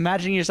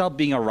imagining yourself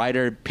being a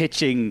writer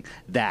pitching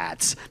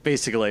that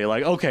basically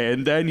like, okay,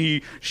 and then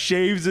he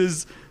shaves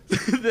his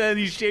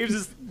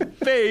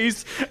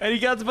face and he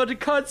gets a bunch of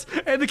cuts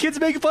and the kids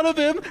making fun of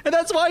him and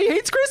that's why he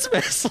hates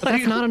Christmas. Like,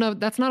 That's not enough.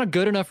 That's not a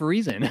good enough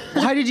reason.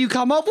 why did you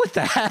come up with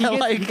that?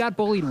 He got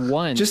bullied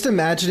once. Just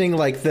imagining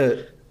like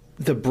the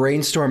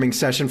brainstorming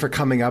session for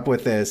coming up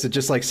with this. It's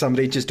just like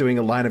somebody just doing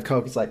a line of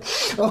coke. It's like,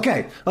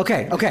 okay.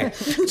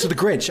 So the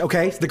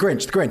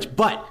Grinch,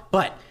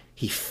 but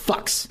he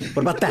fucks.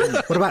 What about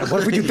that? What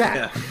if we do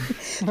that?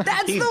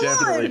 That's He the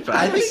definitely one. found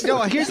I think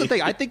no. Here's the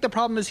thing. I think the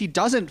problem is he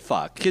doesn't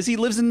fuck because he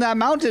lives in that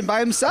mountain by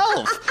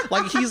himself.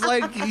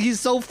 He's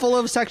so full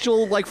of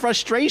sexual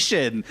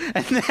frustration,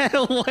 and then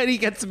when he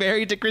gets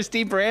married to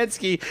Christine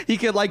Baranski, he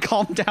could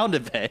calm down a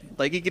bit.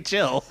 Like he could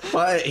chill.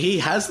 But he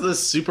has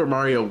this Super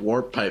Mario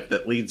warp pipe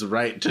that leads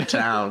right to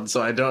town,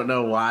 so I don't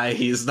know why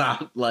he's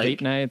not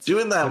Date nights,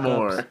 doing that hookups.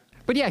 more.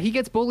 But yeah, he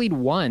gets bullied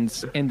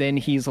once, and then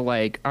he's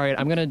like, "All right,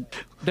 I'm gonna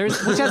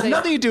which has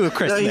Nothing to do with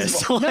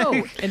Christmas.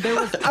 no, and there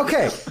was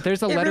Okay.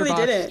 there's a It really letterbox.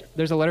 didn't.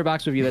 There's a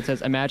letterbox review that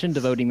says, "Imagine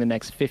devoting the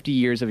next 50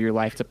 years of your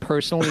life to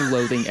personally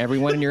loathing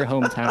everyone in your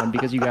hometown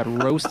because you got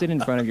roasted in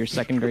front of your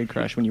second grade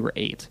crush when you were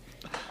 8."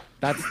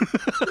 That's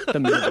the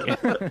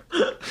movie.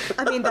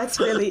 I mean, that's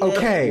really it.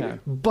 Okay,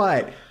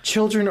 but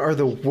children are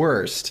the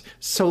worst.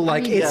 So,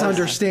 like, it's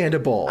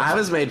understandable. I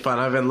was made fun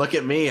of, and look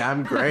at me,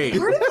 I'm great.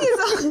 Part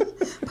of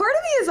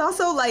me is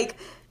also like,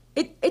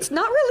 it's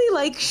not really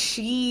like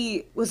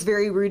she was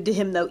very rude to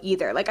him though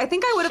either. Like, I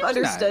think I would have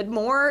understood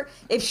more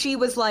if she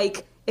was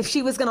like, if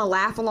she was gonna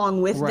laugh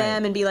along with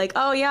them and be like,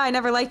 oh yeah, I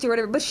never liked you or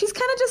whatever. But she's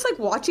kind of just like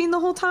watching the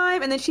whole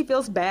time, and then she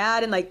feels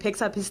bad and like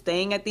picks up his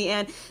thing at the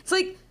end. It's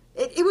like,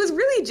 it was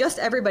really just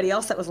everybody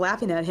else that was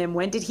laughing at him.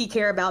 When did he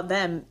care about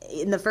them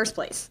in the first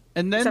place?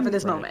 And then, except for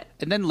this moment.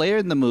 And then later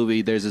in the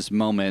movie, there's this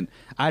moment.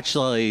 I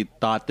actually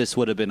thought this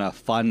would have been a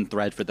fun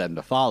thread for them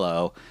to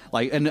follow.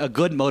 Like, and a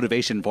good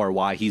motivation for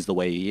why he's the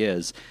way he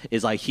is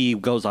like he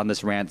goes on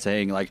this rant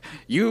saying like,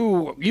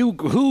 you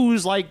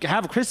who's like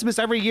have Christmas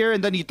every year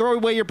and then you throw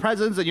away your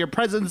presents and your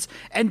presents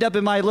end up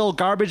in my little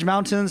garbage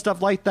mountain and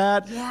stuff like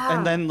that. Yeah.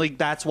 And then like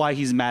that's why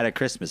he's mad at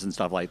Christmas and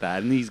stuff like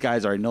that. And these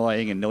guys are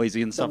annoying and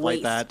noisy and stuff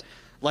like that.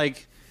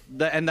 Like,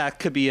 and that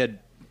could be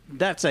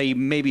that's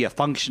maybe a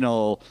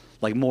functional,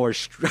 like more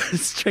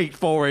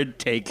straightforward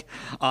take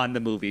on the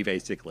movie,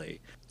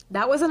 basically.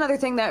 That was another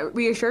thing that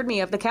reassured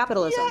me of the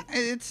capitalism.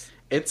 Yeah,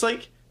 It's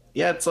like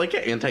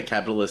an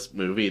anti-capitalist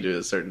movie to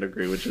a certain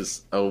degree, which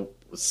is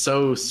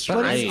so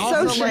strange. also,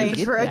 So like, strange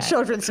get for a that.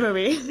 children's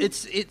movie.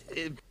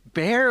 It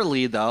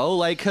barely though,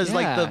 like because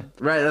like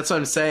the Right, that's what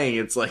I'm saying.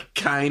 It's like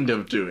kind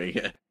of doing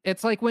it.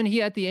 It's like when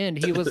at the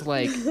end, he was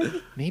like,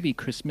 maybe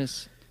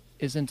Christmas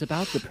isn't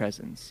about the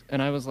presents.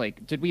 And I was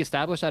like, did we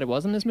establish that it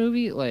was in this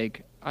movie?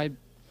 Like, I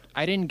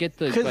didn't get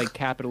the like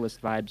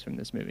capitalist vibes from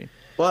this movie.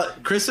 Well,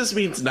 Christmas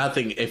means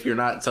nothing if you're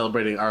not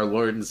celebrating our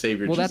Lord and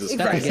Savior Jesus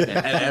that's Christ getting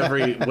it. at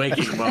every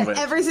waking moment.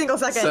 Every single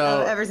second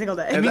So- of every single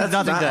day. it means that's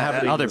nothing not to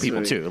happening other in this people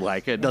movie. too.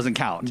 Like it doesn't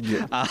count.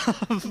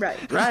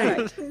 Right.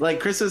 Right. Like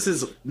Christmas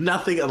is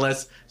nothing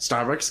unless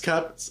Starbucks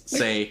cups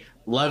say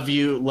 "Love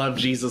you, love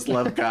Jesus,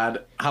 love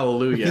God,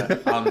 hallelujah"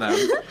 on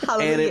them.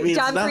 Hallelujah. And it means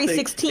John nothing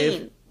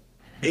 3:16.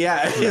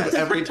 if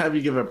every time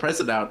you give a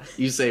present out,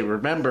 you say,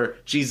 "Remember,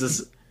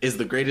 Jesus is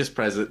the greatest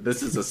present.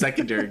 This is a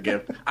secondary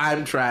gift.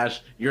 I'm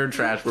trash. You're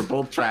trash. We're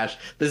both trash.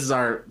 This is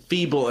our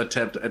feeble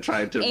attempt at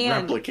trying to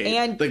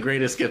replicate the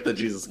greatest gift that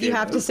Jesus gave You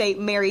have us." to say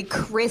Merry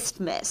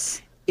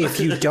Christmas. If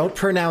you don't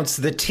pronounce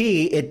the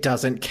T, it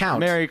doesn't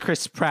count. Merry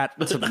Chris Pratt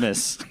to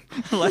miss.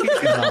 Like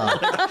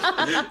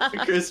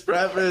Chris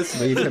Prattmas.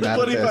 Leave him out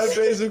of 25 this.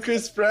 days of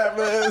Chris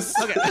Prattmas.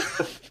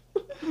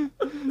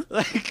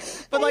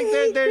 but like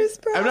they're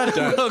I'm not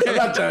done. Okay. I'm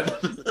not done.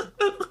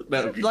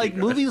 No, like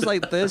movies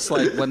like this,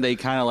 like when they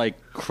kind of like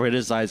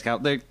criticize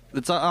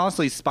it's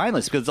honestly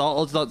spineless because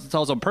it's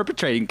also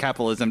perpetrating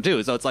capitalism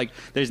too. So it's like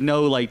there's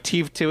no like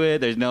teeth to it.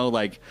 There's no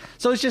like,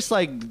 so it's just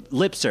like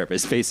lip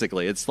service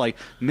basically. It's like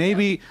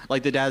maybe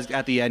like the dad's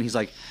at the end. He's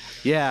like,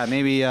 yeah,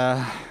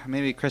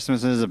 maybe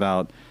Christmas is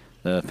about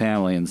the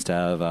family instead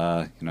of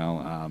the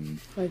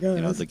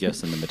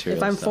gifts and the material.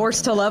 If I'm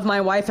forced to love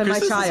my wife and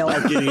Christmas my child. is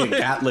about getting a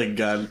Gatling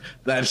gun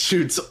that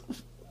shoots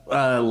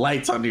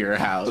lights onto your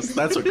house.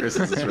 That's what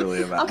Christmas is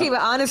really about. Okay,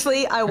 but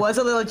honestly, I was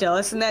a little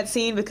jealous in that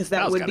scene because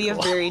that was would be kinda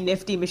a cool. very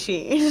nifty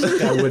machine.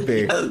 That would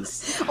be.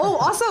 Oh,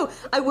 also,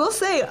 I will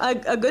say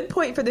a good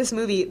point for this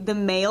movie: the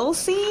mail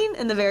scene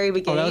in the very Oh,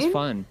 beginning. that was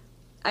fun.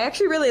 I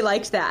actually really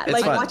liked that. It's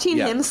like fun, watching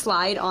yeah. him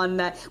slide on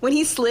that when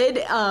he slid,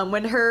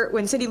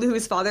 when Cindy Lou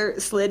Who's father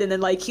slid, and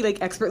then like he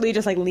like expertly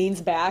just like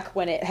leans back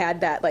when it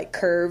had that like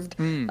curved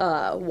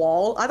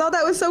wall. I thought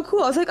that was so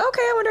cool. I was like,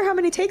 okay, I wonder how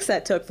many takes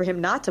that took for him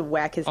not to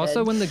whack his Also,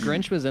 head. when the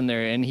Grinch was in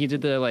there and he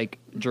did the like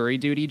jury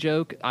duty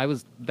joke, I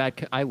loved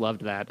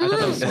that. I thought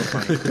that was so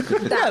funny. that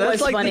was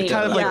That's like funny. the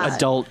kind of like Yeah.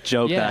 adult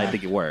joke Yeah. that I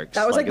think it works.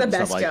 That was like the and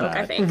stuff best like joke, that.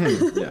 I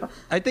think.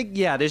 I think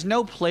there's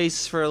no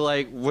place for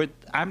like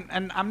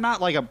I'm not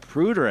like a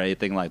prude or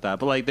anything like that,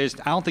 but like I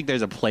don't think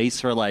there's a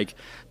place for like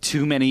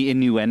too many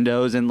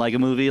innuendos in like a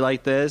movie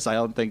like this. I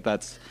don't think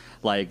that's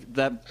like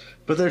that.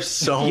 But there's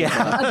so Yeah.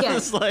 much. Again,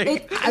 It's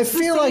like- I it's the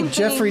feel same like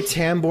Jeffrey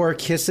thing. Tambor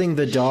kissing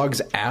the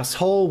dog's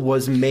asshole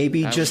was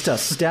maybe just a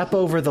step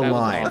over the That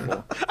was line.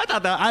 awful. I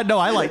thought that. I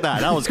like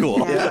that. That was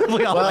cool.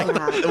 We all like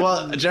that.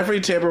 Well,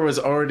 Jeffrey Tambor was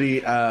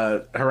already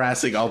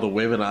harassing all the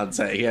women on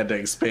set. He had to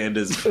expand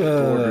his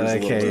borders a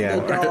little okay, bit yeah.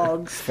 The more.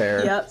 dogs.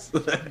 Fair. Yep.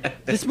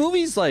 This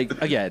movie's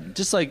like, again,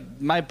 just like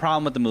my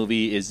problem with the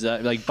movie is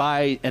like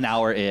by an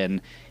hour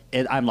in,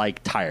 I'm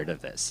like tired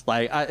of this.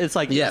 Like it's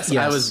like Yes,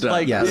 Yes. I was done.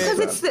 Like, Yes.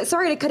 Because it's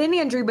sorry to cut in,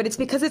 Andrew, but it's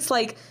because it's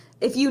like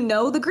if you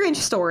know the Grinch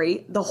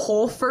story, the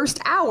whole first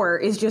hour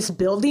is just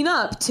building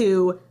up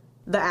to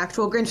the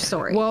actual Grinch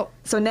story. Well-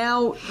 so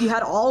now you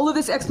had all of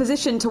this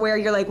exposition to where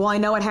you're like, well, I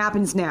know what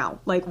happens now.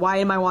 Like, why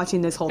am I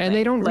watching this whole thing? And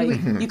they don't like,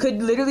 really- you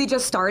could literally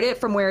just start it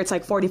from where it's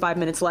like 45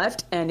 minutes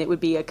left, and it would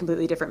be a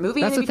completely different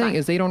movie. That's and the it'd be thing fine.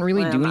 is they don't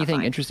really Well, do not anything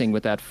fine. interesting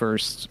with that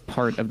first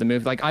part of the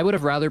movie. Like I would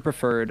have rather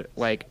preferred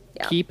like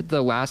Yeah. keep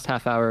the last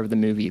half hour of the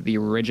movie the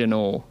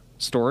original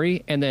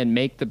story and then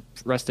make the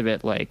rest of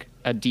it like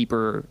a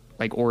deeper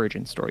like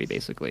origin story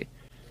basically.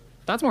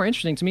 That's more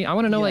interesting to me. I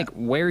want to know like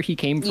where he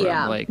came from,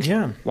 Yeah. like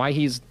Yeah. why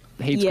he's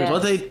hates Yeah.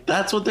 Christmas. Well,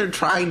 that's what they're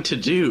trying to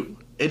do.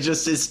 It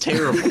just is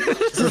terrible.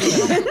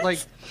 Like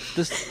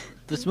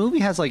this movie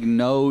has like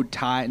no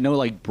time, no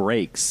like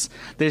breaks.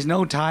 There's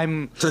no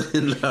time.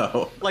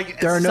 No. Like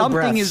There are no something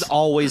breaths. is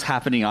always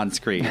happening on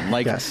screen.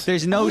 Like Yes.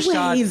 there's no shot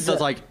Always. that's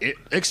like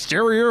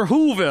exterior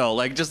Whoville,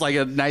 like just like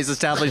a nice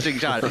establishing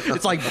shot.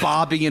 It's like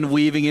bobbing and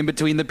weaving in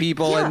between the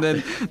people, and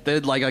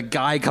then like a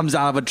guy comes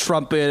out of a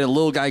trumpet, a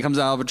little guy comes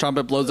out of a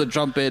trumpet, blows a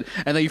trumpet,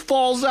 and then he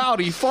falls out,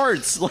 he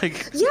farts.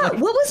 Like Yeah, what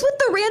was with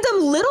the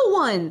random little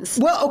ones?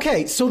 Well,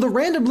 okay, so the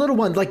random little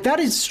one, like that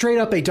is straight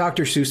up a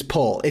Dr. Seuss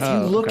pull. If you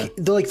look, okay.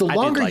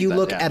 the longer like you that,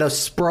 look yeah. at a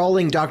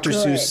sprawling Dr.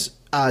 Seuss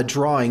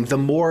drawing, the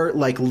more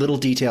like little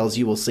details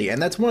you will see,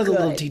 and that's one of the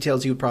little Good.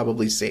 details you would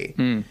probably see.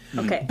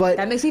 Okay, But-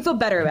 that makes me feel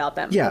better about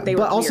them. Yeah, They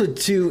but were also weird.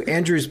 to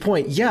Andrew's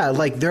point, yeah,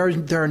 like there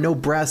are no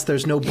breaths,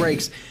 there's no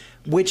breaks,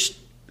 which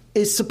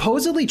is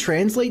supposedly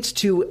translates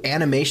to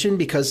animation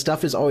because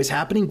stuff is always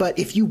happening. But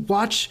if you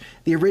watch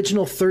the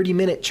original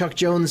 30-minute Chuck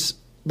Jones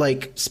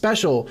like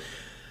special,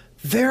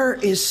 there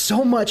is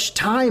so much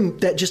time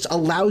that just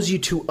allows you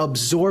to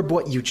absorb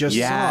what you just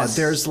Yes.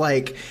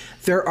 saw.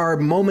 There are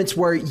moments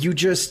where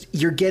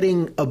you're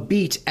getting a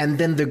beat and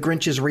then the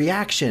Grinch's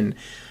reaction.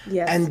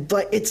 Yes. And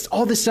like it's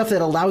all this stuff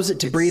that allows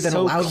it to breathe and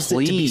so allows it to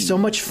be clean. so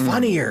much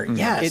funnier.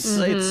 Yes.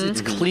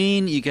 it's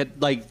clean. You get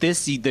like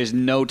this. There's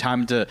no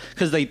time to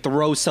because they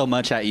throw so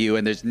much at you,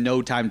 and there's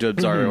no time to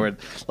absorb. Or,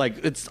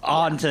 like it's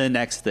on to the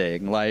next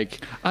thing.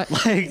 Like Well,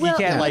 you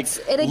can't like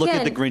and look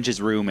at again- the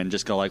Grinch's room and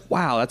just go like,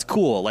 wow, that's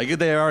cool. Like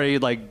they're already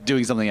like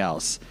doing something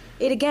else.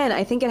 It again,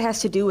 I think it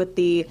has to do with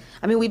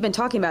we've been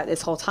talking about it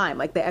this whole time,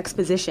 like the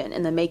exposition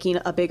and the making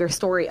a bigger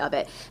story of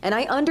it. And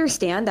I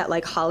understand that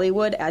like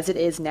Hollywood as it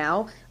is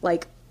now,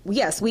 like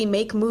yes, we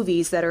make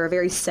movies that are a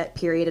very set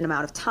period and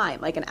amount of time,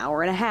 like an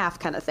hour and a half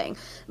kind of thing.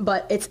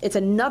 But it's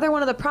another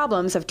one of the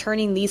problems of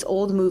turning these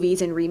old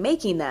movies and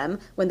remaking them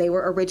when they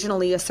were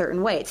originally a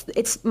certain way.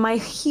 It's my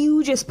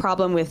hugest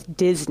problem with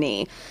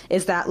Disney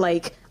is that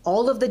like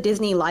all of the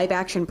Disney live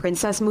action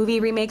princess movie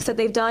remakes that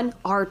they've done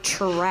are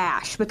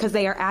trash because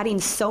they are adding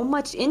so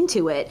much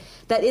into it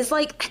that is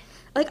like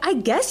I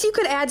guess you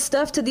could add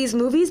stuff to these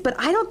movies, but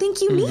I don't think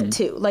you need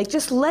to. Like,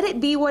 just let it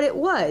be what it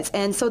was.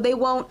 And so they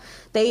won't.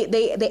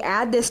 They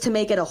add this to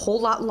make it a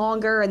whole lot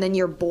longer, and then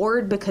you're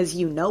bored because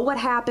you know what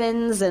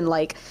happens. And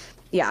like,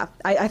 yeah,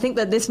 I think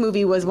that this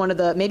movie was one of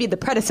the maybe the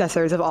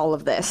predecessors of all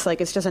of this.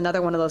 Like, it's just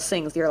another one of those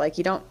things. You're like,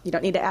 you don't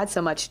need to add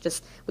so much.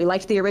 Just we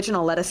liked the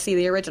original. Let us see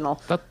the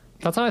original.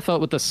 That's how I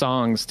felt with the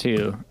songs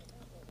too.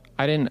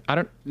 I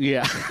don't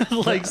Yeah,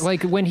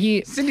 like when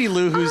he Cindy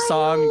Lou Who's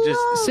song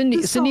just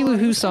Cindy Lou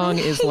Who's song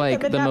is hate like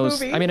them in the that most.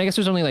 movie. I mean, I guess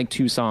there's only like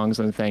 2 songs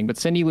on the thing, but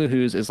Cindy Lou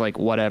Who's is like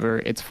whatever.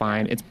 It's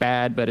fine. It's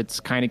bad, but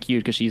it's kind of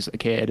cute because she's a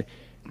kid.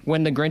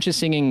 When the Grinch is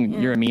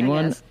singing "You're a Mean I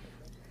One," guess.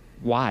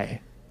 why?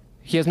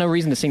 He has no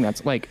reason to sing that.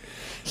 It's like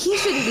He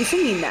shouldn't be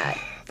singing that.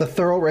 The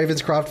Thurl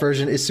Ravenscroft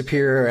version is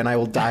superior, and I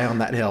will die on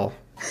that hill.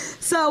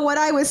 So what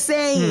I was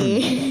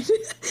saying,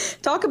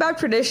 talk about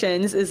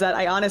traditions, is that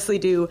I honestly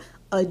do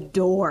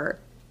adore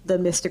the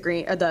Mr.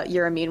 Green or the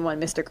 "You're a Mean One"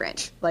 Mr.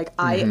 Grinch. Like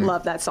I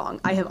love that song.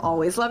 I have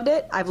always loved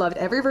it. I've loved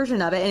every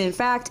version of it. And in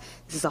fact,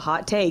 this is a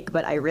hot take,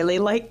 but I really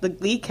like the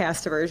Glee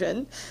cast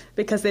version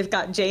because they've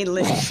got Jane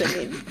Lynch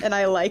singing, and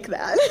I like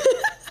that.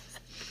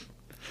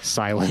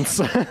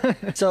 silence.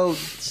 So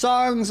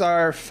songs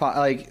are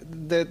like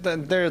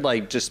they're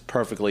like just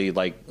perfectly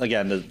like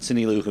again the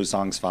Cindy Lou Who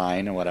song's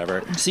fine or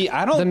whatever. See,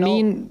 I don't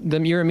know.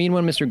 "You're a Mean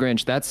One, Mr.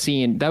 Grinch." That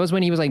scene, that was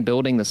when he was like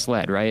building the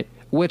sled, right?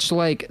 Which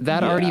like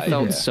that already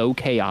felt so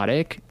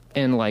chaotic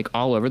and like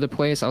all over the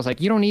place. I was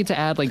like, you don't need to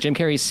add like Jim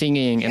Carrey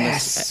singing and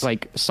this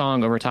like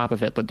song over top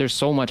of it. But there's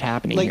so much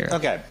happening Like here.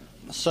 okay,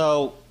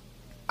 so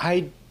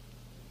I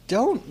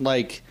don't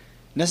like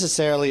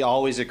necessarily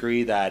always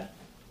agree that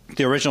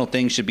the original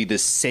thing should be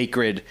this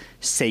sacred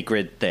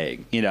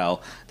thing, you know,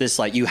 this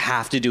like you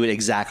have to do it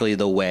exactly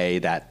the way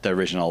that the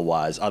original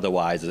was,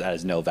 otherwise it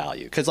has no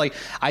value. Because like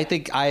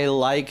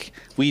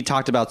we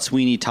talked about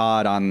Sweeney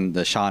Todd on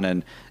the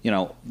Shonen, you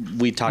know,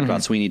 we talked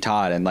about Sweeney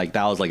Todd and like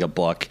that was like a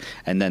book,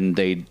 and then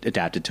they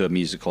adapted to a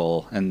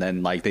musical, and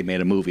then like they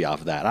made a movie off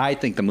of that. I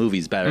think the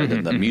movie's better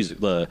than the music,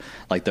 the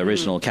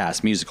original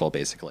cast musical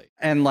basically,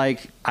 and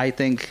like I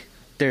think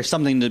there's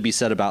something to be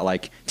said about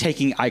like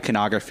taking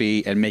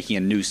iconography and making a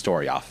new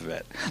story off of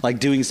it, like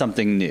doing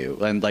something new,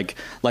 and like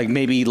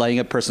maybe letting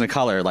a person of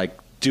color like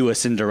do a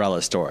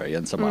Cinderella story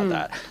and something like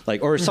that,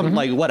 like or something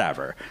like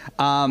whatever.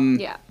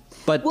 Yeah.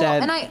 But Well,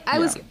 then, and I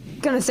was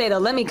gonna say though,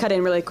 let me cut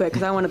in really quick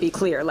because I want to be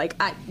clear. Like,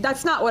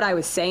 that's not what I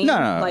was saying. No.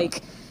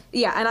 Like,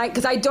 Yeah, and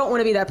because I don't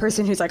want to be that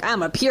person who's like,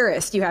 I'm a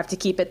purist. You have to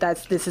keep it.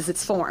 This is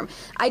its form.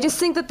 I just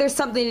think that there's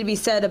something to be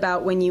said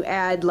about when you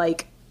add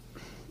like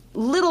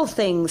little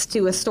things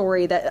to a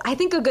story. That I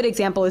think a good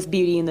example is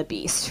Beauty and the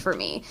Beast for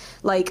me.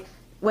 Like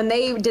when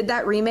they did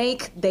that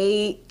remake,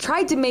 they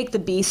tried to make the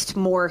Beast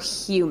more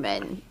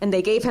human, and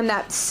they gave him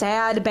that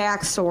sad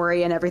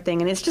backstory and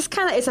everything. And it's just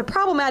it's a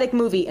problematic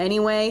movie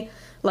anyway.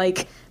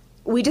 Like,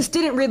 we just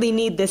didn't really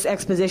need this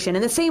exposition.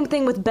 And the same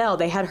thing with Belle.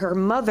 They had her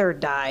mother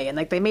die, and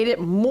like they made it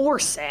more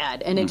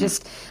sad. And it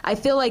just, I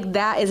feel like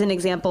that is an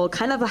example,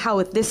 kind of how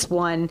with this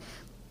one,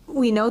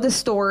 we know the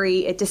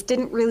story. It just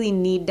didn't really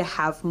need to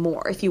have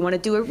more. If you want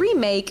to do a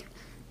remake,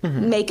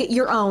 make it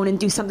your own and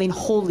do something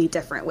wholly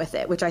different with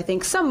it, which I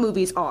think some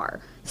movies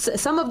are.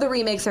 Some of the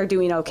remakes are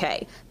doing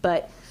okay,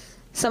 but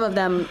some of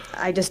them,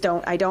 I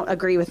don't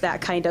agree with that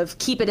kind of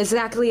keep it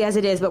exactly as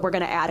it is, but we're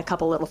going to add a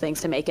couple little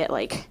things to make it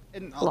like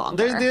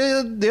longer.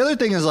 The other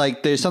thing is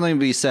like, there's something to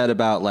be said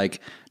about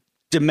like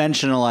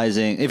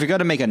dimensionalizing. If you're going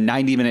to make a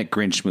 90-minute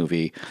Grinch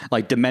movie,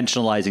 like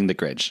dimensionalizing the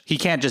Grinch, he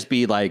can't just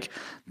be like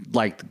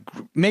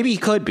maybe he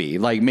could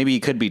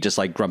be just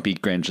like grumpy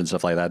Grinch and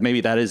stuff like that. Maybe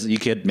that is, you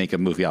could make a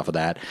movie off of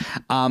that.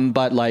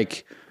 But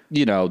like,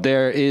 you know,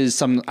 there is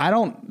some, I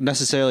don't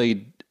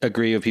necessarily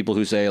agree with people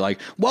who say like,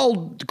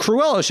 well,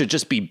 Cruella should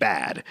just be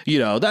bad, you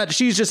know, that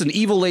she's just an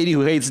evil lady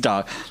who hates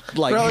dogs.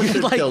 Like,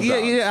 I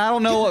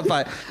don't know if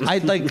I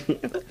like.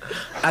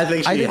 I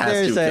think she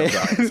has to kill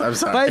dogs. I'm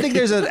sorry, but I think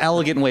there's an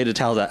elegant way to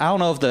tell that. I don't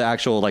know if the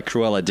actual like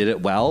Cruella did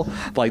it well,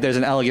 but like there's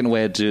an elegant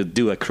way to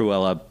do a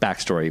Cruella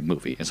backstory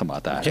movie and something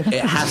like that. It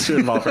has to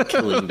involve her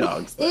killing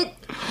dogs.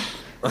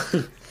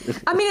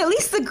 I mean, at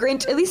least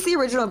the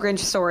original Grinch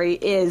story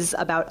is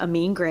about a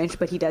mean Grinch,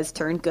 but he does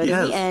turn good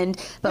in the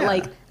end.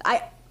 But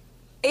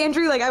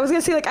Andrew, like I was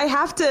gonna say, like I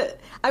have to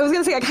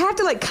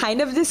like kind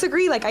of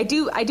disagree. Like I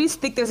do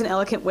think there's an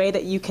elegant way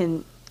that you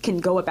can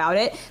go about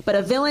it, but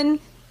a villain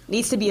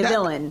needs to be a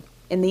villain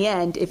in the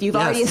end if you've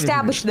already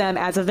established them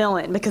as a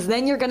villain, because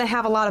then you're going to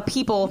have a lot of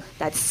people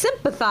that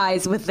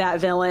sympathize with that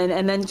villain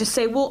and then just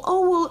say,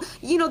 well,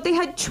 you know, they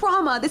had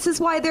trauma. This is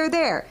why they're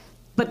there,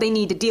 but they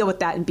need to deal with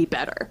that and be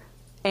better.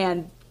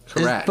 And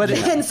correct.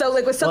 And so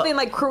like with something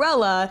like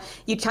Cruella,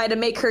 you try to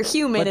make her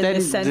human in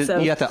the sense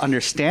of you have to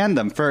understand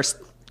them first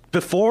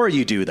before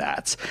you do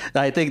that.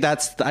 I think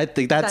that's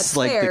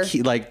like fair. the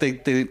key, like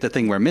the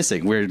thing we're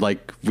missing.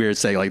 We're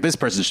saying like this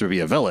person should be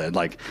a villain,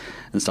 like,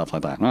 and stuff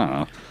like that. I don't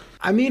know.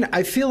 I mean,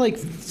 I feel like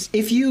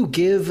if you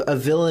give a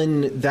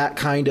villain that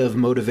kind of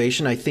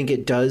motivation, I think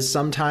it does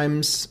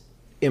sometimes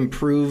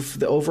improve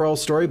the overall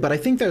story. But I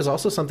think there's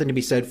also something to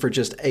be said for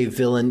just a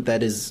villain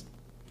that is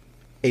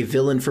a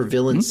villain for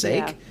villain's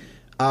sake.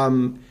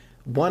 One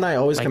I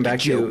always come back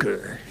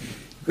Joker. to.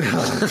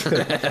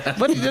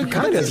 But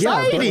kind of,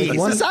 society,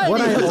 one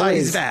I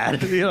always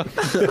bad. You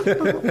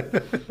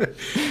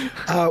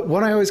know?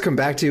 One I always come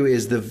back to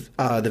is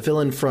the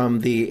villain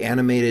from the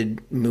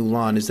animated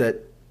Mulan.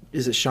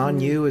 Is it Shan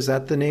Yu? Is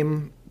that the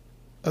name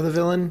of the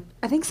villain?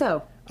 I think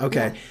so.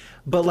 Okay,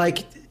 but like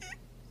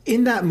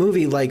in that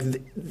movie, like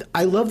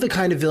I love the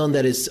kind of villain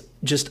that is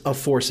just a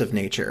force of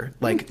nature.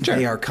 Like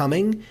they are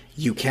coming,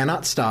 you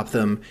cannot stop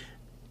them,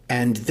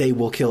 and they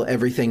will kill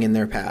everything in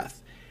their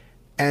path.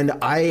 And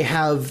I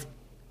have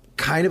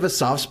kind of a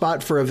soft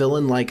spot for a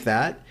villain like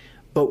that.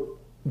 But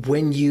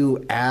when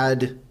you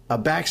add a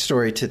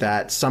backstory to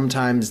that,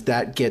 sometimes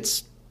that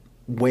gets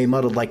way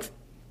muddled, like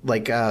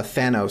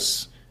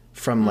Thanos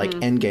from like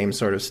Endgame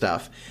sort of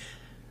stuff.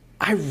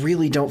 I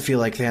really don't feel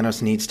like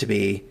Thanos needs to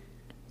be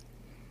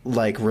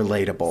like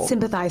relatable,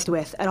 sympathized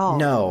with at all.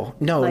 No,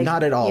 like,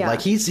 not at all. Yeah.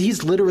 Like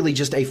he's literally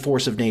just a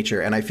force of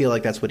nature, and I feel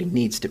like that's what he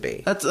needs to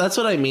be. That's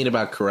what I mean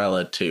about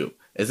Cruella too.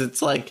 Is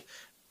it's like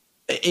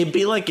it'd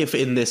be like if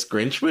in this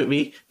Grinch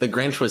movie the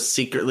Grinch was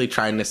secretly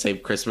trying to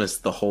save Christmas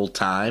the whole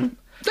time.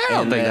 I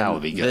don't think that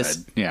would be good.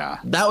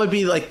 That would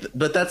be like,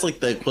 but that's like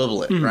the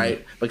equivalent,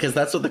 right? Because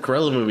that's what the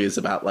Cruella movie is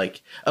about.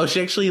 Like, oh,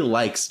 she actually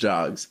likes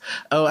dogs.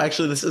 Oh,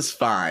 actually, this is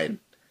fine.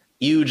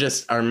 You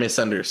just are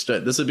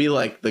misunderstood. This would be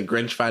like the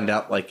Grinch find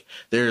out like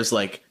there's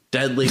like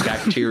deadly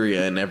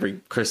bacteria in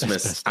every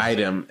Christmas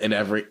item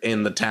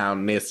in the town,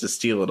 and he has to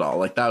steal it all.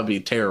 Like that would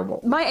be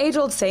terrible. My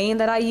age-old saying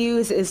that I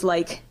use is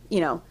like, you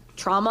know,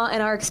 trauma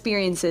and our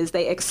experiences,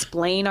 they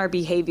explain our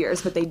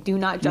behaviors, but they do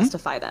not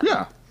justify them.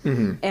 Yeah.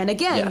 Mm-hmm. And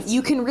again,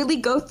 you can really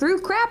go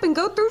through crap and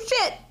go through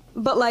shit,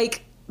 but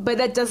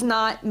that does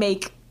not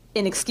make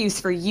an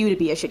excuse for you to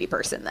be a shitty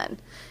person then.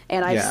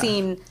 And I've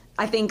seen,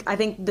 I think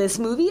this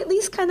movie at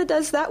least kind of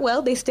does that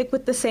well. They stick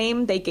with the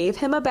same, they gave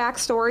him a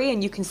backstory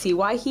and you can see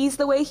why he's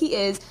the way he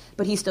is,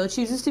 but he still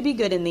chooses to be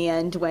good in the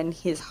end when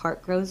his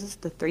heart grows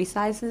the 3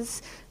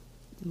 sizes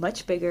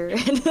much bigger.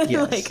 And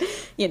like,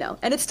 you know,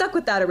 and it stuck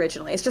with that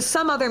originally. It's just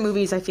some other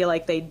movies I feel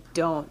like they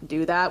don't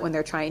do that when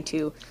they're trying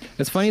to.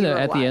 It's funny though,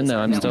 at the end though,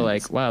 I'm still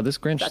villains. like, wow, this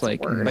Grinch, That's a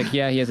like word.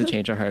 yeah, he has a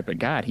change of heart, but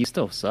God, he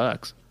still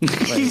sucks. Like,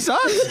 He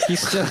sucks. He's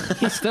still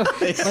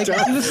like,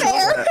 he was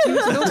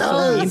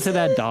so mean to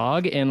that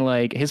dog, and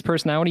like his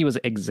personality was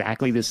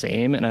exactly the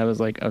same, and I was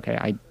like,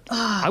 okay,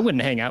 I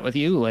wouldn't hang out with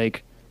you.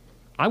 Like,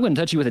 I wouldn't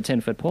touch you with a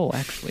 10-foot pole,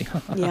 actually.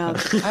 Yeah.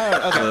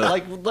 Okay,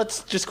 like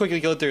let's just quickly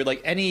go through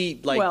like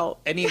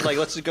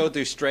let's just go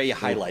through stray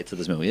highlights of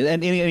this movie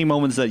and any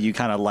moments that you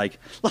kind of like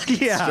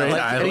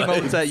any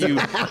moments that you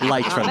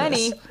liked from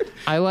this.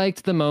 I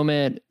liked the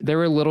moment. There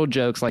were little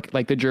jokes like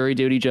the jury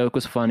duty joke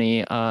was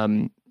funny.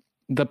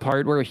 The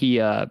part where he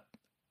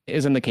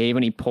is in the cave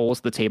and he pulls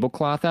the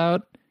tablecloth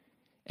out.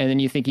 And then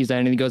you think he's done,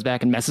 and he goes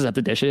back and messes up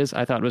the dishes.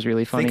 I thought was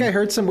really funny. I think I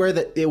heard somewhere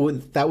that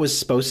that was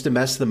supposed to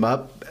mess them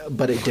up,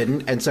 but it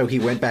didn't, and so he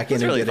went back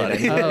in and did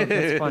it. Oh,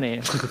 that's funny.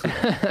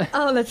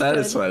 That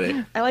is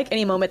funny. I like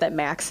any moment that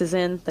Max is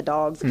in, the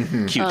dogs.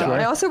 Cute dog.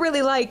 I also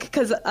really like,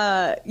 because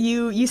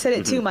you said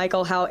it too,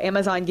 Michael, how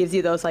Amazon gives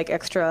you those like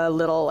extra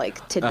little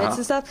like tidbits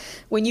and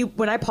stuff.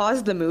 When I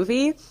paused the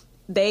movie,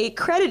 they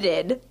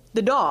credited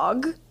the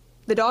dog.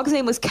 The dog's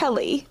name was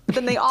Kelly, but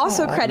then they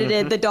also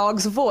credited the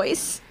dog's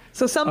voice.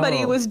 So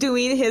somebody was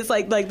doing his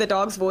like the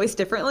dog's voice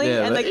differently,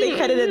 and like they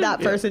credited that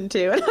person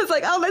too. And I was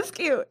like, oh, that's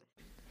cute.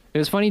 It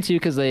was funny too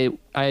because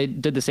I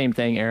did the same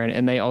thing, Aaron,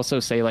 and they also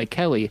say like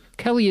Kelly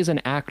is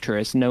an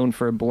actress known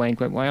for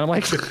blank. I'm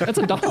like, that's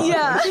a dog.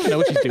 Yeah, I don't know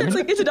what she's doing. It's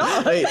like, it's a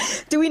dog.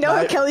 Wait, do we know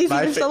if Kelly's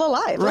even still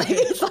alive? Like,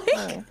 it's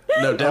like,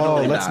 no,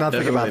 definitely let's not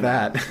think about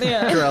that.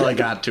 yeah. Gorilla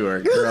got to her.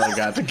 Gorilla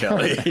got to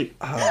Kelly.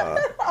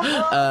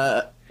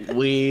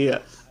 When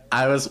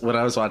I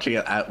was watching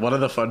it, one of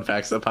the fun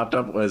facts that popped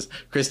up was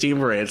Christine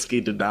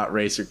Baranski did not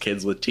raise her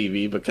kids with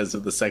TV because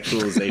of the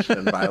sexualization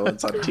and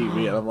violence on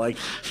TV. And I'm like,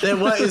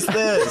 then what is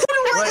this?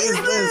 What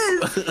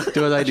is this?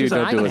 Do as I do, She's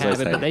like, don't do I as can I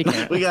have it, but say. they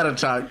can't. We gotta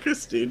talk,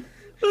 Christine.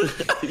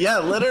 Yeah,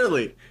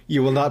 literally.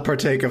 You will not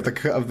partake of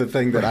the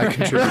thing that I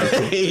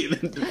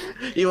contribute to.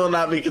 You will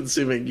not be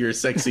consuming your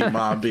sexy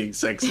mom being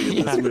sexy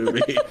in this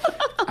movie.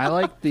 I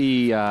like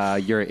the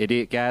 "you're an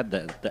idiot" gag,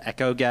 the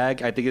echo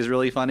gag. I think is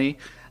really funny.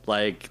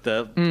 Like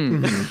the,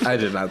 I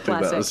did not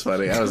think that was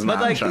funny. I was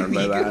not charmed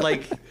by that.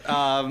 Like,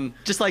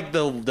 just like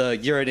the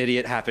 "you're an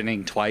idiot"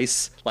 happening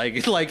twice,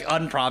 like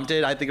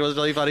unprompted. I think it was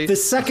really funny. The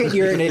second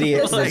you're an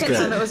idiot The was second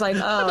time it good. was like,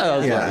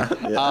 oh.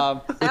 Yeah.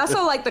 I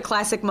also like the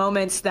classic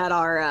moments that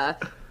are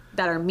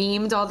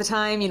memed all the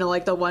time. You know,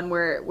 like the one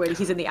where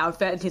he's in the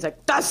outfit and he's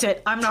like, "That's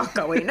it, I'm not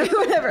going," or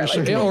whatever.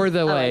 Like, Or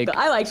the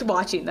I liked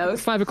watching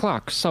those. 5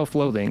 o'clock,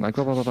 self-loathing, like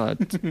blah blah blah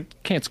blah.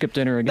 Can't skip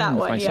dinner again That with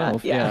one,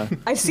 myself. yeah.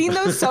 I've seen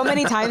those so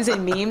many times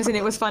in memes, and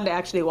it was fun to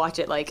actually watch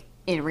it like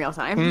in real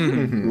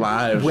time.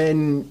 Live.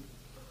 When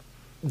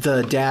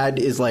the dad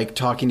is like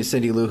talking to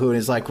Cindy Lou Who and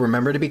is like,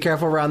 remember to be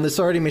careful around the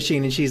sorting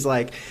machine, and she's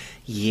like,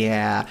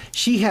 yeah,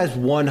 she has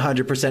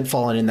 100%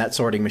 fallen in that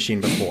sorting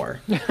machine before.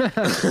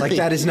 Like,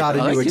 that is not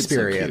a new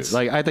experience.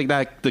 Like, I think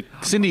that the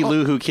Cindy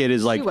Lou Who kid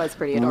is like She was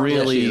pretty adorable.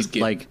 really Yeah, she is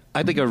cute. like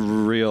I think a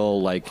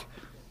real like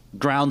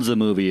grounds the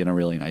movie in a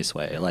really nice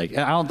way. Like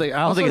I don't think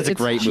it's a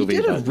great She movie.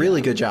 did a but-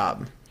 really good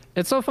job.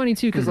 It's so funny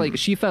too because like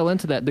she fell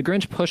into that. The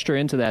Grinch pushed her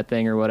into that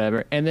thing or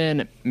whatever, and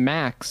then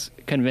Max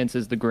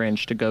convinces the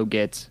Grinch to go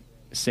get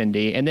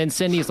Cindy, and then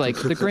Cindy's like,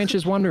 "The Grinch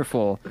is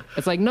wonderful."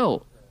 It's like,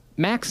 no,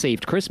 Max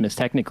saved Christmas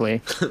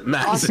technically.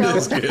 Max Also,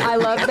 is good. I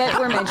love that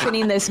we're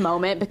mentioning this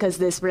moment because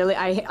this really,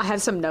 I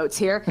have some notes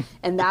here,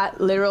 and that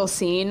literal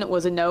scene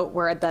was a note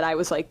that I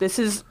was like, this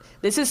is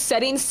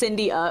setting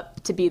Cindy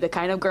up to be the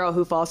kind of girl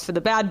who falls for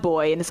the bad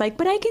boy, and it's like,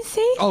 but I can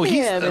save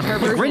him. And her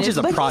the version Grinch is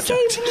a "But he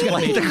project. saved me."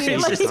 Like, the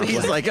Grinch is,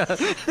 he's like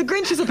The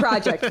Grinch is a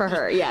project for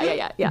her.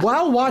 Yeah.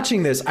 While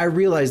watching this, I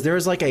realized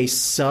there's like a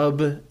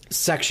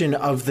subsection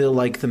of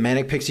the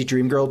Manic Pixie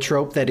Dream Girl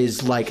trope that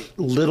is like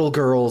little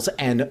girls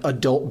and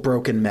adult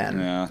broken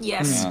men.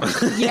 Yes.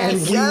 And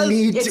Yes.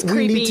 It's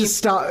we need creepy. to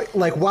stop.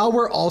 Like, while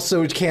we're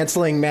also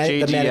canceling the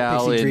Manic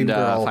JGL Pixie Dream and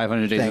Girl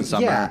 500 Days in thing.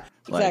 Summer. Yeah.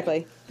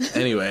 Exactly.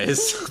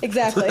 Anyways,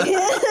 Exactly.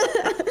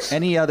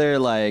 Any other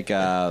like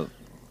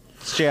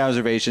stray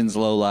observations,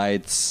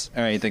 lowlights,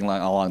 or anything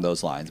along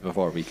those lines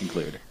before we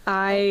conclude?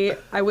 I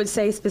would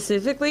say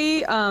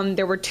specifically,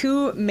 there were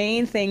two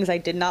main things I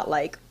did not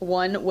like.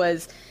 One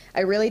was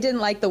I really didn't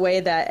like the way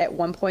that at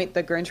one point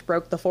the Grinch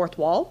broke the fourth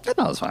wall. I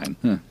thought it was fine.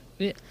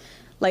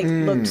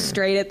 Looked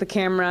straight at the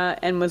camera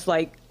and was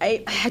like,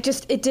 I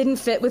just, it didn't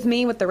fit with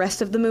me with the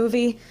rest of the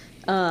movie.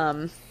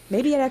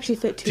 Maybe it actually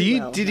fit too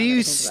well.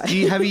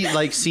 Have you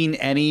like seen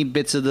any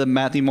bits of the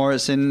Matthew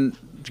Morrison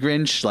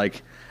Grinch?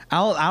 Like,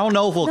 I don't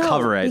know if we'll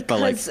cover it, but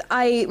like, because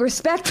I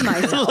respect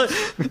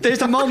myself.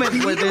 there's a moment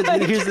where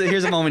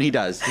here's a moment he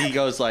does. He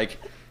goes like,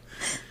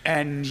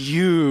 and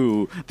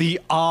you, the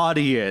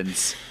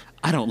audience,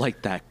 I don't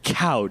like that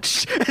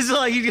couch. It's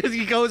like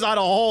he goes on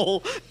a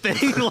whole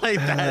thing like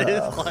that.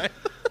 It's like,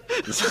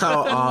 it's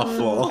how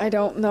awful. I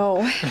don't know.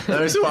 I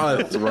just want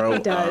to throw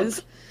It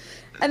does.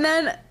 And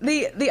then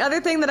the other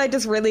thing that I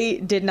just really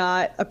did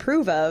not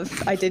approve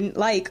of, I didn't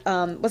like,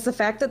 was the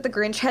fact that the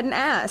Grinch had an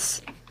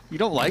ass. you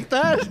don't like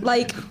that?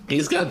 Like,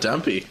 He's got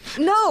dumpy.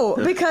 no,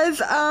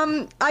 because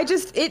I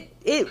just it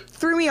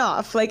threw me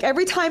off. Like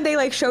every time they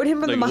like showed him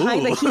from the Like,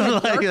 behind, ooh. like he had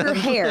Like, darker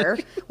hair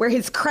where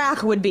his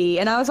crack would be,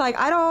 and I was like,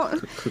 I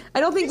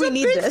don't think we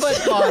need this.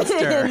 Bigfoot monster.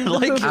 in the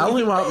Like, movie. I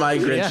only want my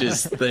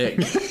Grinches thick.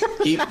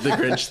 Keep the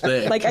Grinch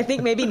thick. Like I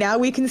think maybe now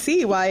we can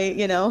see why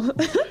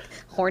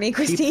horny Keep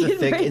Christine. the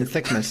thick right? in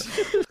thickness.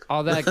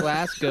 All that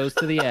glass goes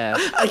to the ass.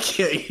 I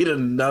can't eat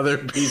another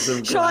piece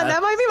of glass. Sean,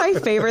 that might be my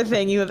favorite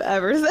thing you have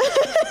ever said.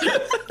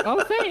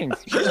 Oh,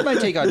 thanks. Here's my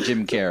take on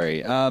Jim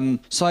Carrey.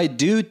 So I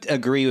do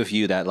agree with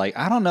you that, like,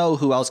 I don't know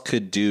who else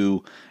could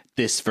do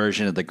this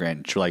version of the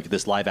Grinch, like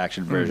this live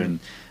action version,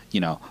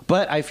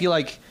 but I feel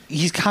like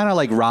he's kind of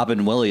like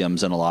Robin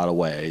Williams in a lot of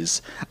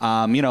ways,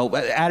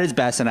 at his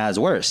best and at his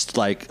worst.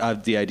 Like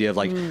the idea of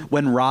like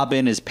when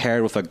Robin is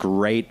paired with a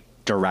great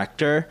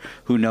director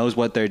who knows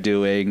what they're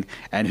doing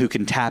and who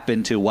can tap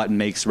into what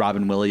makes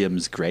Robin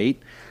Williams great,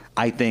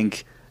 I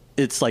think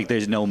it's like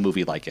there's no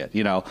movie like it.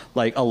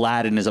 Like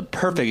Aladdin is a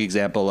perfect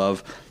example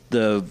of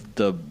the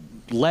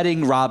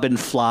letting Robin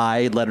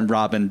fly, letting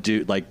Robin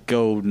do like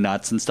go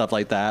nuts and stuff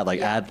like that, like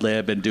ad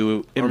lib and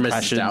do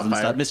impressions and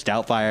stuff. Mrs.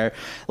 Doubtfire,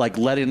 like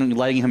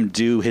letting him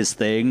do his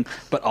thing,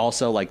 but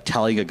also like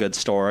telling a good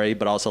story,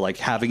 but also like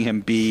having him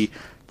be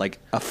like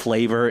a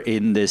flavor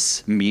in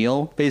this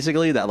meal,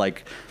 basically. That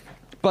like,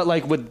 but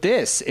like with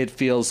this, it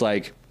feels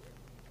like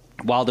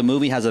while the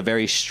movie has a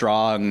very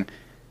strong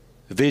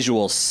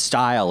visual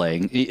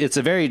styling, it's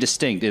a very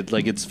distinct.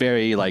 It's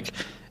very like.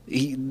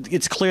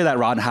 It's clear that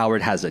Ron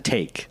Howard has a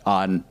take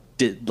on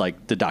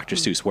like the Dr.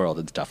 Seuss world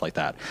and stuff like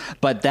that.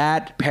 But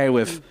that paired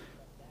with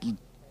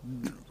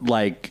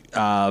like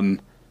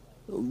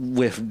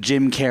with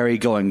Jim Carrey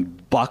going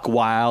buck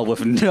wild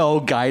with no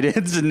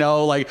guidance and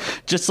no like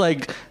just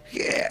like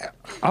yeah,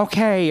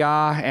 okay,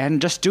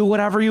 and just do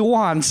whatever you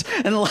want,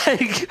 and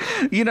like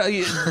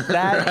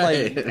that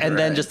like, and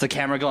then just the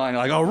camera going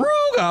like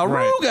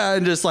Aruga,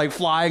 and just like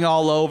flying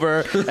all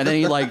over, and then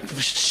he like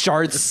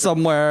sharts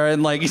somewhere,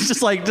 and like he's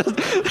just like,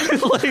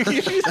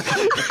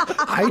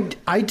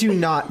 I do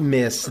not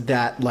miss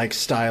that like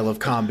style of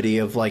comedy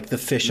of like the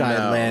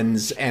fisheye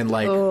lens and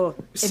like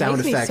sound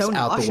makes me effects so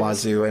out the nauseous.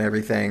 wazoo and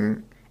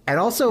everything, and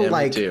also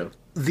like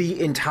the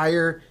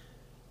entire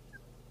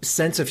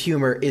sense of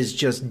humor is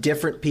just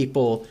different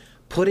people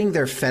putting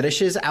their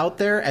fetishes out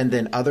there and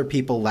then other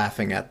people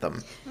laughing at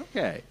them.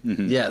 Okay.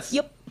 Mm-hmm. Yes.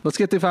 Yep. Let's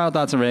get through final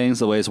thoughts and ratings.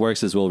 The way this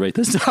works is we'll rate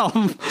this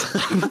album.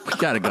 We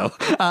gotta go.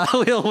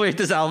 We'll rate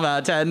this album out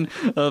of 10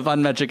 of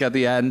Fun Metric at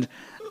the end.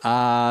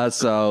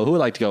 So who would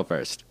like to go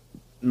first?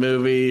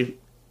 Movie.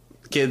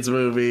 Kids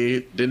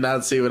movie. Did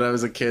not see when I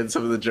was a kid.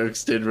 Some of the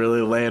jokes did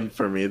really land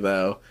for me,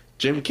 though.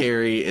 Jim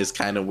Carrey is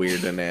kind of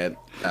weird in it.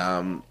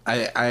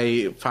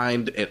 I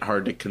find it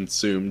hard to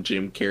consume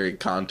Jim Carrey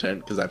content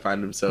because I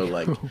find him so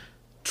like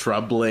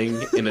troubling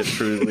in a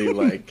truly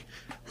like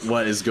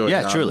what is going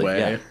on truly, way.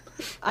 yeah.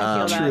 I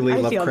feel that. Truly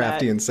I feel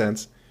that. Lovecraftian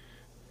sense.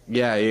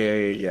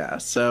 Yeah.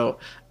 So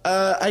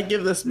I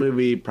give this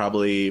movie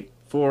probably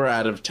 4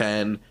 out of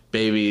 10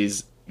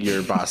 babies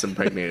your boss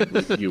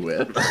impregnated you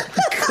with.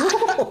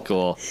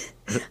 Cool.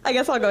 I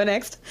guess I'll go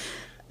next.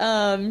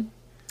 Yeah,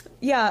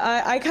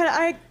 I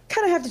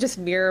kind of have to just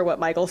mirror what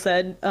Michael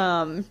said.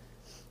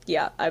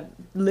 Yeah, I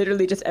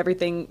literally just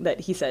everything that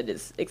he said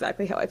is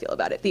exactly how I feel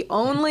about it. The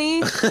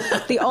only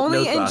No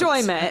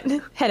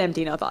enjoyment, head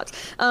empty, no thoughts.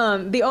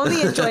 The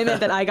only enjoyment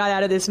that I got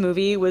out of this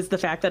movie was the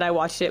fact that I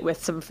watched it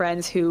with some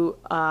friends who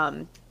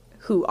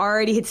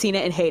already had seen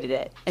it and hated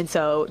it, and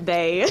so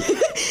they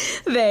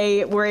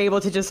they were able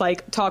to just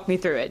like talk me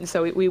through it, and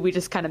so we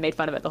just kind of made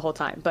fun of it the whole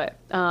time. But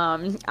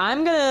I'm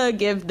gonna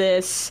give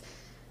this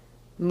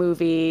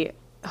movie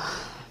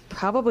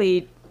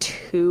probably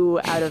 2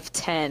 out of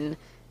 10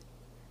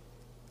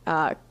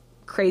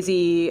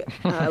 crazy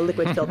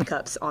liquid filled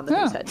cups on the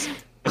whose heads.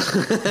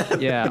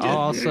 Yeah, I'll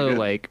also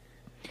like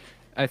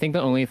I think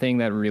the only thing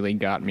that really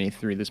got me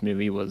through this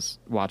movie was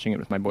watching it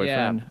with my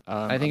boyfriend.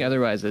 I think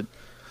otherwise it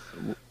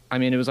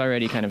was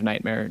already kind of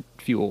nightmare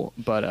fuel,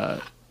 but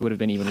it would have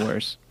been even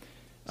worse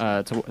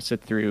to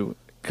sit through.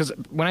 Because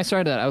when I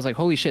started that, I was like,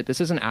 holy shit, this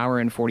is an hour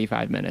and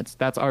 45 minutes.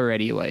 That's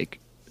already like,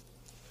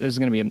 this is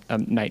going to be a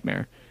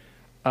nightmare.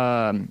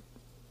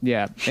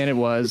 Yeah, and it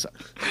was.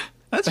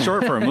 That's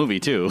short for a movie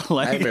too.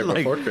 Nightmare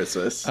Before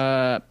Christmas.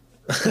 I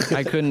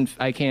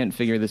can't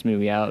figure this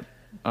movie out.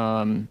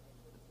 I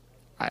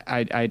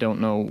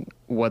don't know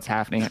what's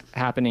happening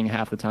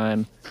half the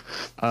time.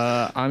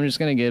 I'm just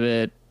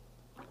gonna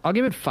I'll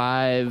give it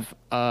 5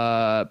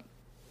 fugly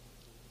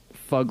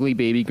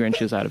baby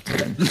Grinches out of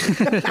 10.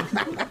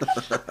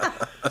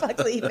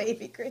 Fugly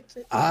baby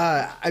Grinches.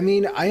 I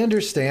mean, I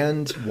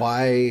understand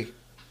why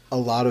a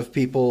lot of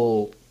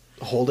people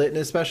hold it in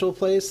a special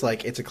place.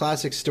 Like, it's a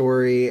classic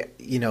story.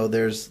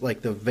 There's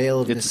like the veil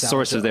of it's the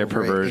source of their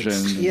perversion.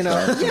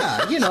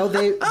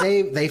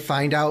 They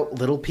find out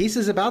little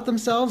pieces about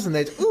themselves, and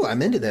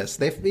I'm into this.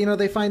 They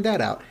find that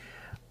out.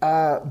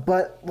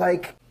 But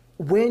like,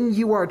 when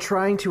you are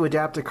trying to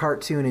adapt a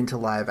cartoon into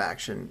live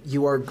action,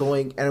 you are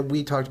going, and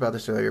we talked about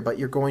this earlier, but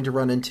you're going to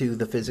run into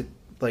the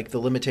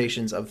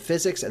limitations of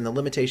physics and the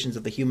limitations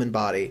of the human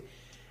body,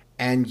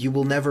 and you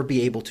will never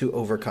be able to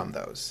overcome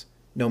those,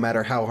 no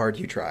matter how hard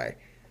you try.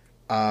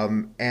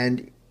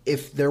 And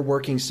if they're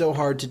working so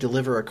hard to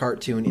deliver a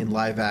cartoon in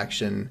live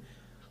action,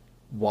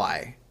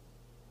 why?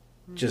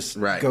 Just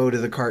go to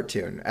the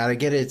cartoon. And I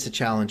get it, it's a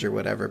challenge or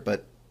whatever,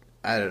 but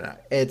I don't know.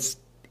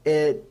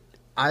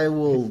 I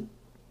will.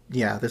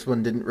 Yeah, this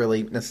one didn't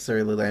really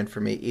necessarily land for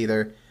me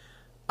either.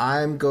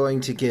 I'm going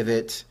to give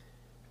it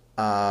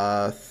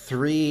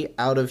 3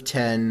 out of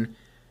 10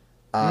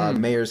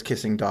 mayors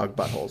kissing dog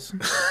buttholes.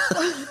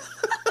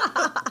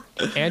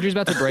 Andrew's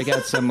about to break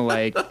out some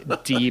like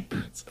deep,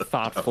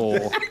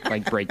 thoughtful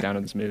like breakdown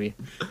of this movie.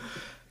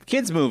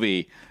 Kids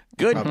movie.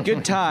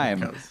 Good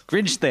time.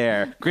 Grinch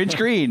there. Grinch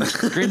green.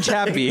 Grinch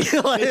happy.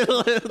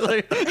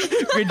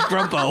 Grinch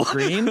grumpo.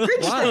 Green?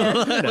 Why?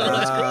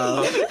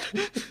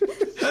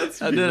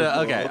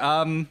 No, okay.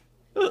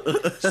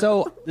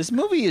 So this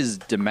movie is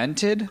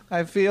demented,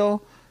 I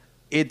feel.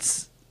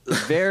 It's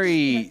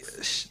very...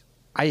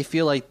 I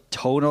feel like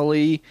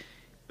tonally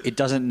it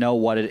doesn't know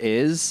what it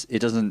is. It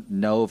doesn't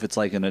know if it's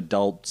like an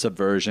adult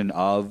subversion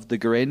of The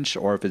Grinch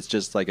or if it's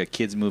just like a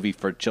kids movie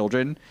for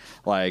children.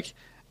 Like...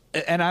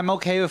 And I'm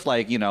okay with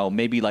like, you know,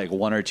 maybe like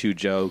 1 or 2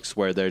 jokes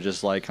where they're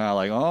just like kind of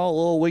like, oh, a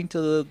little wink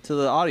to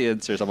the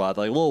audience or something, like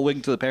a little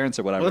wink to the parents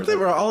or whatever. But they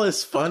were all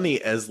as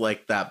funny as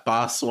like that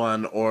boss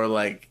one or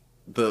like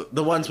the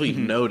ones we've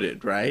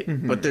noted, right?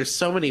 But there's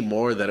so many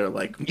more that are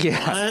like,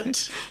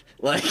 what?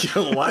 Like,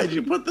 why'd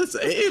you put this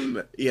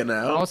in? You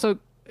know? Also,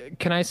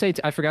 can I say,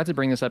 I forgot to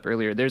bring this up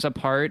earlier. There's a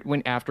part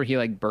when after he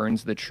like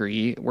burns the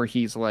tree where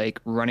he's like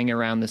running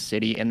around the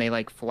city and they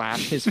like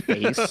flash his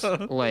face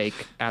like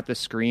at the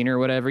screen or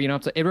whatever. You know,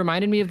 it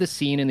reminded me of the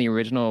scene in the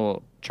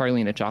original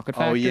Charlie and the Chocolate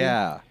Factory. Oh,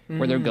 yeah.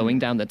 Where they're going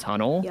down the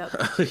tunnel. Yep.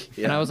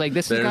 And I was like,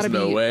 this has got to be...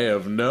 There's no way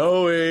of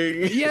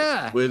knowing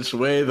which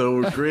way the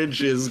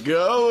Grinch is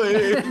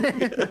going.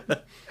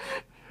 I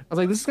was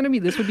like, this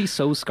would be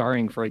so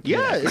scarring for a kid.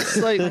 Yeah, it's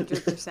like...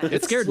 100%.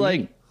 It scared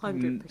me.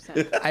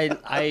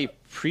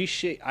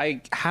 100%.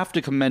 I have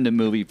to commend a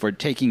movie for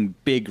taking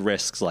big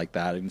risks like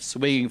that and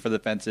swinging for the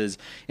fences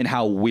and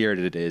how weird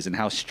it is and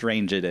how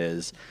strange it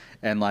is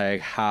and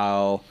like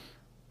how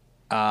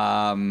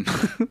some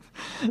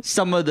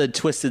of the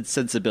twisted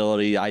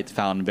sensibility I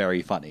found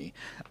very funny.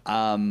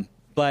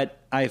 But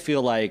I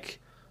feel like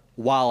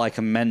while I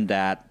commend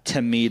that,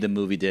 to me the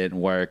movie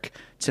didn't work.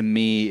 To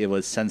me it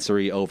was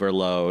sensory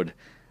overload.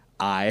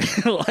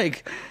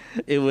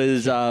 It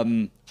was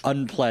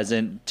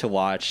unpleasant to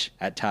watch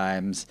at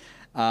times.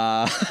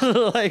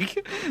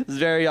 It was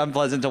very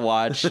unpleasant to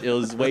watch. It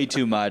was way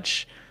too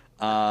much.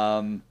 So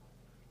I'm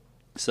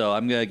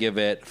gonna give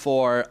it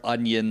 4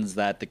 onions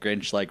that the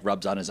Grinch like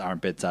rubs on his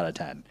armpits out of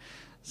 10.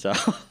 So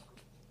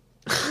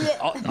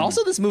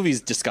also this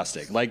movie's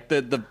disgusting. Like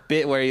the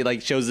bit where he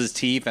like shows his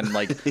teeth and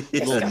like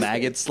little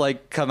maggots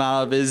like come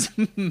out of his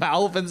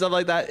mouth and stuff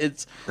like that.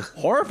 It's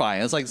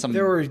horrifying. It's like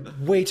There were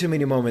way too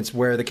many moments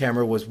where the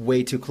camera was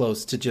way too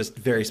close to just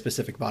very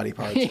specific body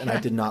parts, and I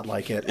did not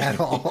like it at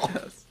all.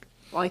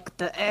 Like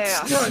the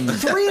ass.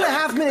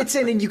 3.5 minutes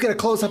in, and you get a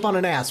close up on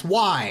an ass.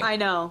 Why? I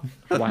know.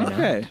 Why not?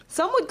 okay.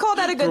 Some would call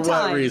that a good For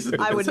what time. reason?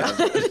 I would not.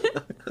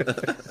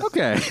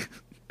 Okay.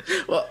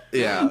 Well,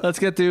 yeah. Let's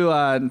get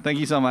to, thank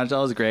you so much. That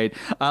was great.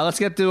 Let's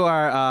get to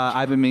our,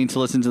 I've been meaning to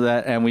listen to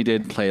that, and we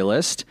did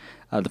playlist,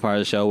 the part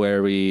of the show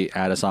where we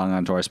add a song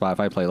onto our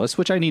Spotify playlist,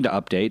 which I need to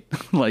update,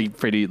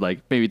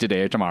 maybe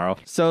today or tomorrow.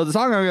 So the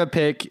song I'm going to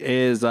pick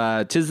is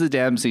 'Tis the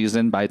Damn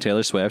Season by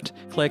Taylor Swift.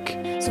 Click.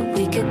 So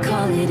we could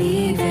call it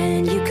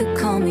even. You could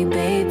call me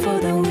babe for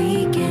the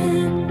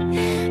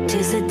weekend.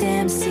 'Tis the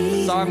damn season.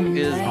 The song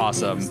is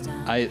awesome.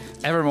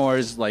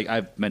 Evermore's, like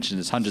I've mentioned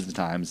this hundreds of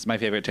times, it's my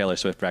favorite Taylor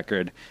Swift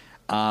record.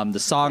 The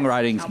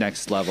songwriting's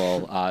next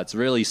level. It's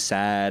really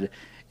sad.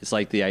 It's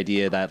like the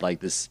idea that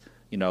like this,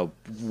 you know,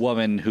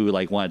 woman who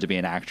like wanted to be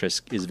an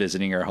actress is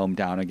visiting her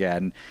hometown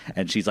again,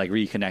 and she's like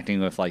reconnecting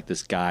with like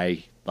this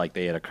guy like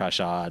they had a crush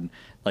on.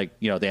 Like,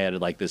 you know, they had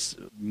like this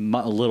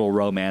little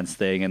romance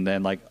thing, and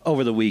then like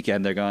over the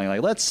weekend they're going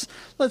like let's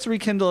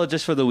rekindle it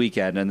just for the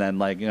weekend, and then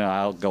like, you know,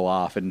 I'll go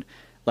off and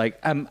like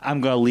I'm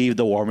gonna leave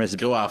the warmest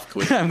Go off,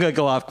 Queen. I'm gonna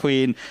go off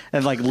Queen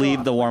and like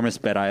leave the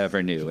warmest bed I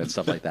ever knew and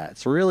stuff like that.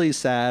 It's really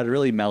sad,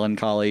 really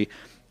melancholy.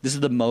 This is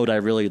the mode I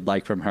really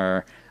like from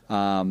her.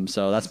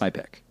 So that's my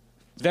pick.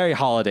 It's very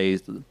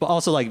holidays, but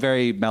also like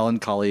very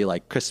melancholy,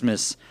 like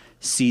Christmas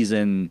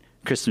season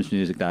Christmas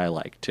music that I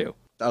like too.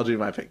 I'll do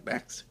my pick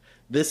next.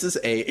 This is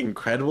a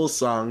incredible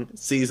song,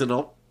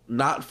 seasonal,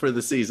 not for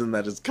the season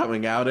that is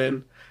coming out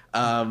in.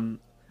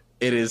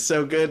 It is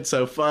so good,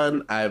 so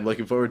fun. I'm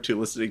looking forward to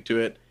listening to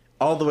it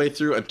all the way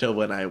through until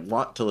when I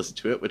want to listen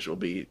to it, which will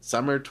be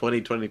summer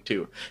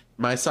 2022.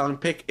 My song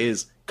pick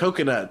is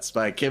Coconuts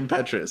by Kim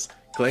Petras.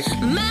 Click.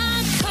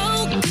 My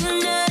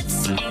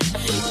coconuts,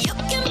 you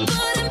can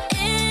put them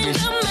in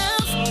your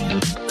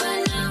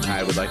mouth.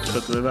 I would like to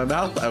put them in my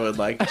mouth. I would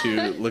like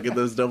to look at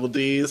those double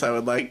Ds. I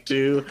would like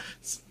to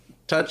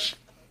touch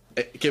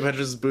Kim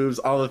Petras' boobs,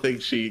 all the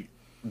things she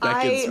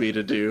beckons me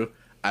to do.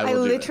 I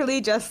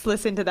literally just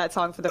listened to that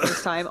song for the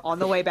first time on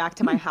the way back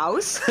to my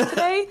house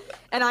today,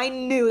 and I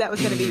knew that was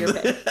going to be your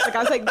pick. Like, I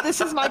was like, this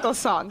is Michael's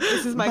song.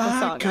 This is Michael's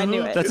song. I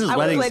knew it. That's his I was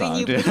wedding letting song,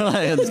 you dude.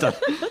 And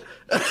stuff.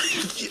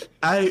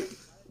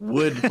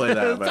 would play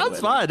that. Sounds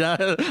fun. I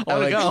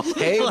want to go.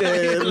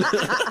 Hayden.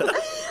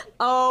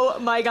 Oh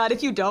my god!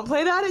 If you don't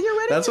play that at your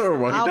wedding, That's what we're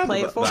walking I'll down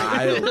play the it for you.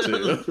 aisle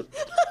to.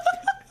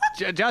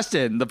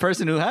 Justin, the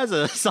person who has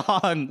a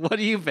song, what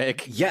do you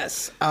pick?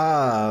 Yes.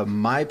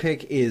 My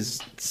pick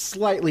is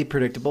slightly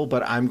predictable,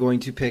 but I'm going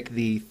to pick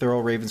the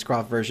Thurl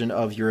Ravenscroft version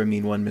of You're a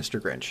Mean One, Mr.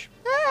 Grinch.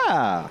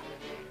 Yeah.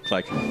 It's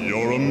like,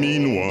 You're a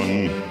mean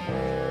one,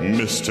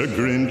 Mr.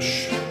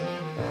 Grinch.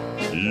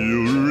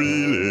 You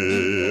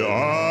really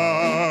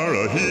are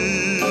a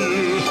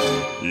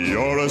heel.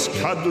 You're as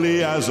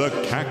cuddly as a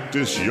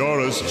cactus.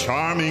 You're as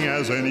charming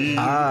as an eel.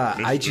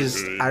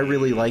 I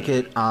really like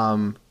it.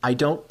 I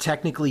don't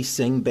technically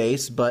sing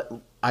bass, but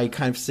I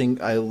kind of sing.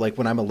 I like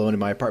when I'm alone in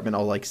my apartment,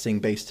 I'll like sing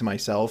bass to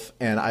myself,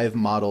 and I've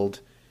modeled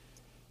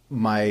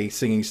my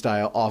singing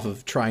style off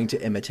of trying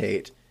to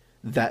imitate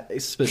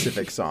that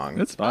specific song.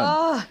 it's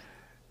fun.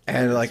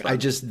 And like I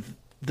just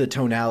the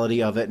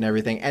tonality of it and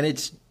everything, and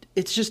it's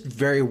just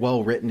very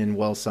well written and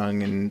well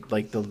sung, and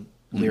like the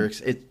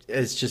lyrics,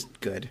 it's just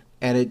good.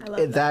 And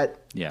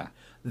Yeah.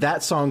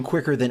 that song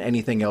quicker than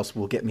anything else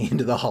will get me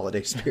into the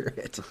holiday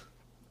spirit.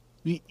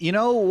 You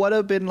know what would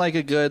have been like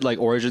a good like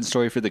origin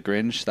story for the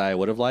Grinch that I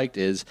would have liked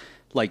is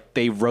like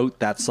they wrote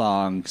that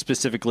song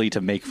specifically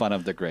to make fun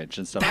of the Grinch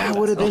and stuff. That like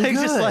would have been Like,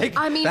 good. just like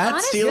I mean, That's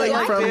honestly, stealing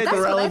I from think that's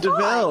what I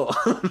Cruella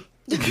thought.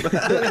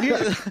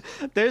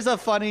 DeVille. there's a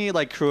funny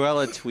like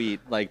Cruella tweet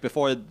like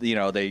before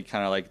they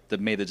kind of like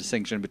made the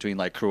distinction between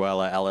like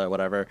Cruella, Ella,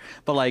 whatever.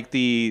 But like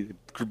the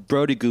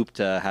Brody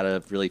Gupta had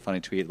a really funny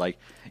tweet like,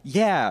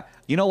 yeah,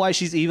 you know why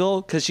she's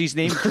evil? Because she's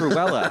named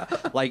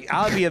Cruella. Like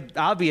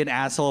I'll be an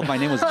asshole if my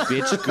name was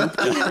Bitch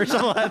Gupta or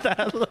something like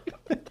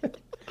that.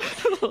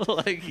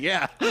 Like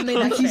yeah, I mean,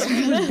 that's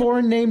He was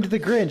born named the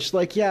Grinch.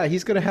 Like, yeah,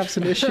 he's gonna have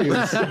some issues.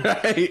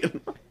 Right?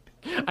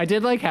 I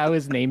did like how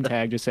his name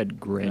tag just said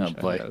Grinch. Oh, I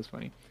thought boy. that was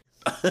funny.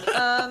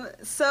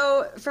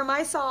 So for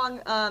my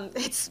song,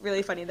 it's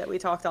really funny that we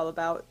talked all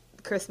about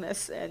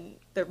Christmas and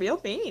the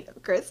real meaning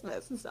of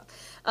Christmas and stuff.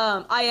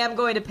 I am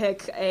going to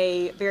pick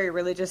a very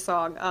religious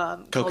song.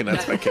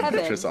 Coconuts by called Kim Heaven.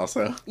 Petras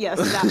also. Yes,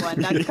 that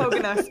one. That's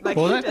Coconuts by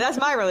Kim What? Petras. That's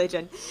my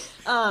religion.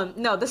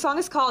 No, the song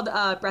is called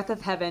Breath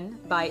of Heaven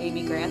by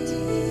Amy Grant.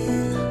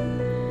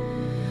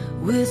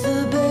 With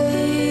a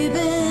babe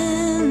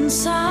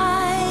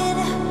inside,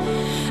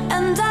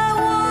 and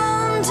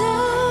I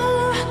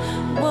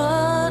wonder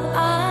what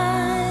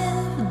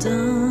I've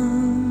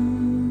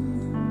done.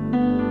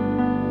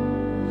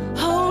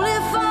 Holy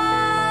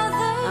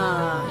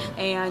Father.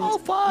 And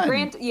fun.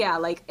 Grant, yeah,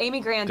 like Amy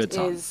Grant Good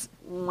song. is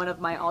one of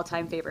my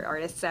all-time favorite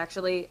artists,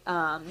 actually.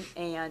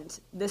 And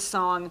this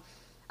song,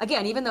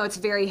 again, even though it's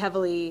very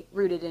heavily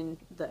rooted in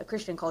the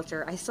Christian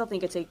culture, I still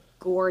think it's a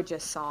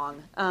gorgeous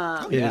song.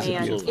 It is a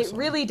and beautiful it song.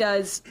 really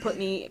does put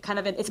me kind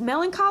of in. It's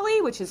melancholy,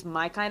 which is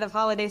my kind of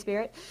holiday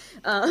spirit.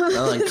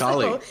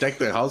 Melancholy. So, Deck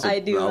the house with I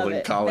do love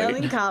it. melancholy.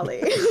 Melancholy.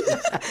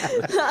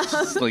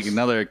 it's like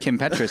another Kim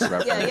Petras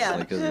reference. yeah.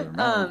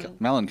 Like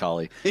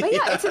melancholy. But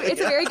yeah, it's a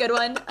very good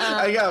one.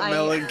 I got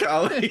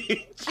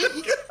melancholy.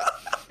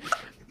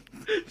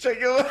 Check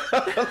it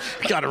out.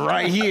 Got it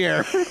right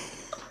here.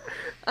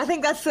 I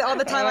think that's all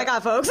the time I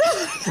got, folks.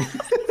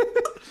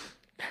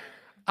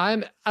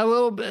 I'm a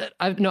little bit.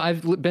 I've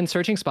been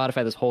searching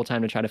Spotify this whole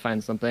time to try to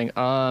find something.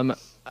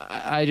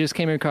 I just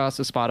came across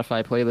a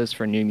Spotify playlist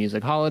for New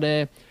Music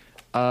Holiday.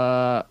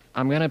 I'm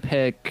gonna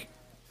pick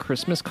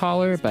 "Christmas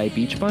Caller" by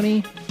Beach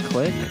Bunny.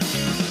 Click.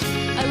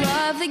 I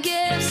love the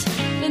gifts,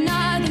 but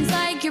nothing's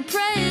like your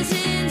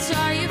presents.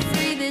 Are you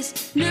free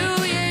this New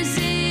Year's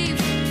Eve?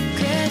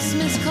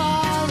 Christmas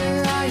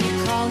caller, are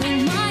you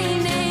calling my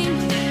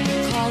name?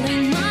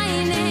 Calling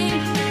my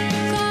name,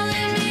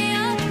 calling me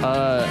up.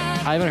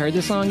 I haven't heard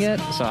this song yet,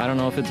 so I don't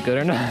know if it's good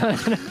or not.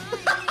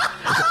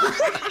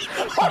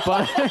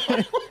 But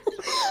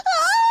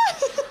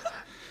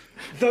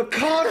The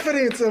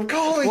confidence of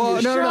calling well,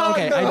 you no, Sean,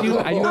 okay. I do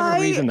though. have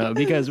a reason though,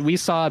 because we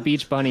saw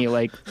Beach Bunny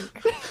like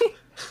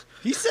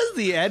He says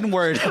the N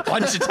word a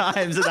bunch of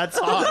times in that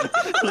song.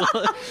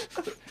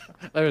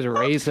 there's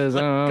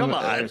racism, Come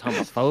on. there's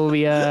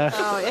homophobia.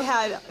 Oh, it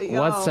had.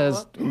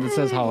 It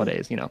says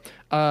holidays, you know.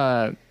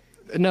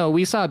 No,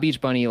 we saw Beach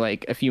Bunny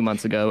like a few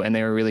months ago, and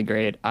they were really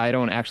great. I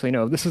don't actually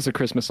know if this is a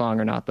Christmas song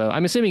or not, though.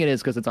 I'm assuming it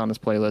is because it's on this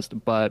playlist,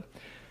 but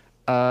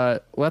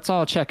let's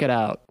all check it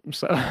out.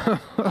 So,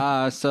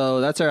 So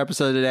that's our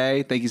episode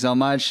today. Thank you so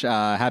much.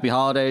 Happy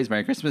holidays,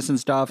 Merry Christmas and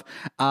stuff.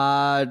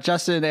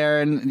 Justin,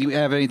 Aaron, do you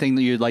have anything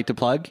that you'd like to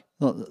plug?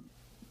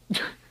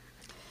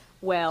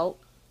 Well,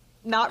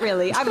 not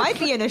really. I might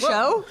be in a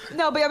show.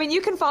 No, but I mean,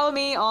 you can follow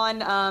me on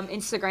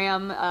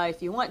Instagram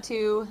if you want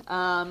to.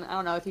 I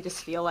don't know if you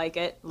just feel like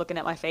it, looking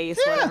at my face,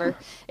 whatever.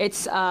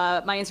 It's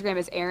my Instagram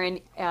is Aaron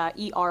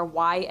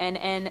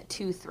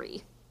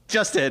ERYNN23.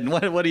 Justin,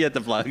 what do you have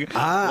to plug?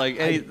 Like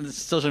any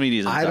social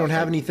medias and I stuff, don't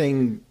have like-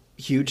 anything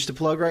huge to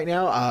plug right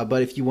now,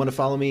 but if you want to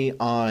follow me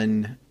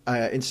on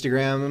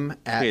Instagram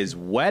at His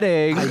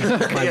wedding. my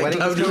wedding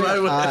Come to my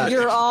Instagram, wedding.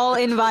 You're all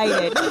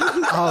invited.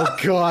 oh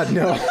God,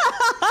 no.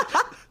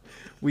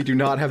 We do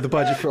not have the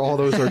budget for all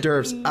those hors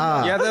d'oeuvres. You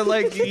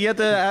have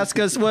to ask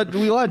us what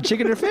we want,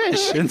 chicken or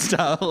fish and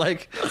stuff.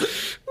 Like,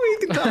 we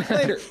can talk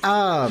later.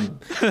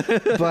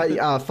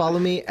 But follow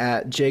me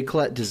at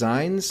JClet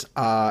Designs.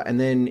 And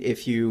then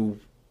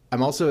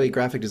I'm also a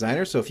graphic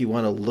designer, so if you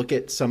want to look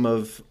at some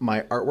of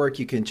my artwork,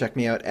 you can check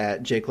me out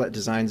at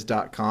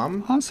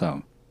jcletdesigns.com.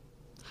 Awesome.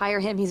 Hire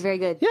him. He's very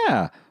good.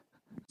 Yeah.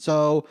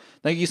 So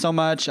thank you so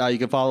much. You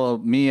can follow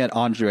me at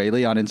Andre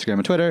Lee on Instagram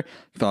and Twitter.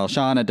 You can follow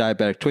Sean at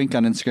Diabetic Twink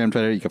on Instagram and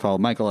Twitter. You can follow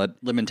Michael at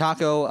Lemon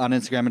Taco on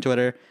Instagram and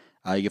Twitter.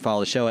 You can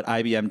follow the show at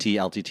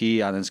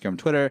IBMTLTT on Instagram and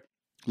Twitter.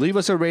 Leave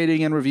us a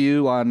rating and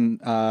review on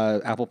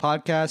Apple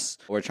Podcasts.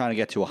 We're trying to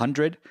get to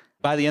 100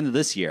 by the end of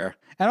this year.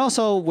 And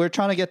also, we're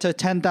trying to get to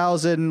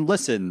 10,000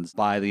 listens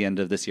by the end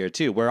of this year,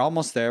 too. We're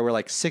almost there. We're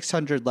like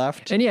 600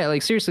 left. And yeah,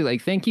 like seriously,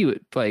 like thank you,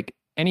 like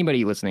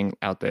anybody listening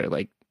out there,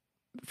 like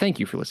thank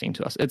you for listening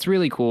to us. It's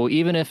really cool.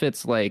 Even if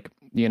it's like,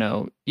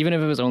 even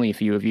if it was only a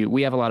few of you,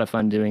 we have a lot of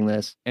fun doing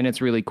this. And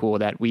it's really cool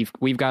that we've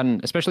gotten,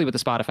 especially with the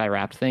Spotify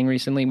Wrapped thing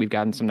recently, we've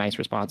gotten some nice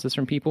responses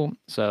from people.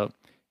 So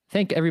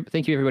thank you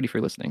everybody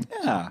for listening.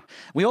 Yeah.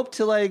 We hope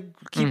to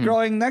keep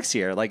growing next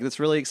year. Like, it's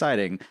really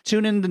exciting.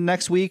 Tune in to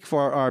next week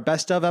for our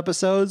best of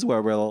episodes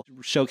where we'll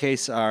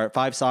showcase our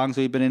 5 songs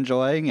we've been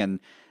enjoying and,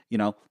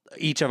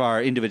 each of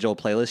our individual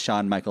playlists,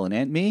 Sean, Michael,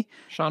 and me.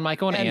 Sean,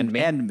 Michael, and me.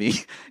 And me.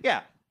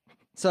 Yeah.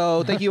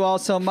 So thank you all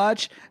so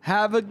much.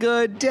 Have a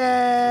good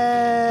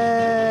day.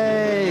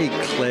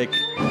 Click.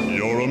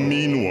 You're a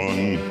mean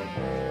one,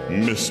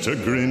 Mr.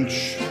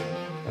 Grinch.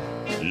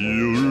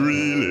 You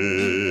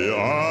really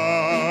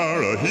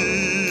are a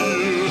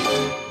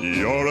heel.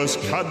 You're as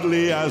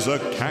cuddly as a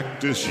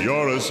cactus.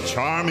 You're as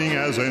charming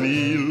as an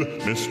eel,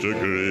 Mr.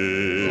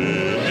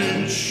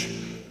 Grinch.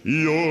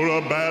 You're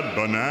a bad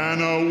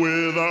banana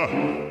with a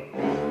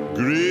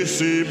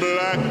greasy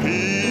black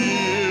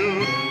peel.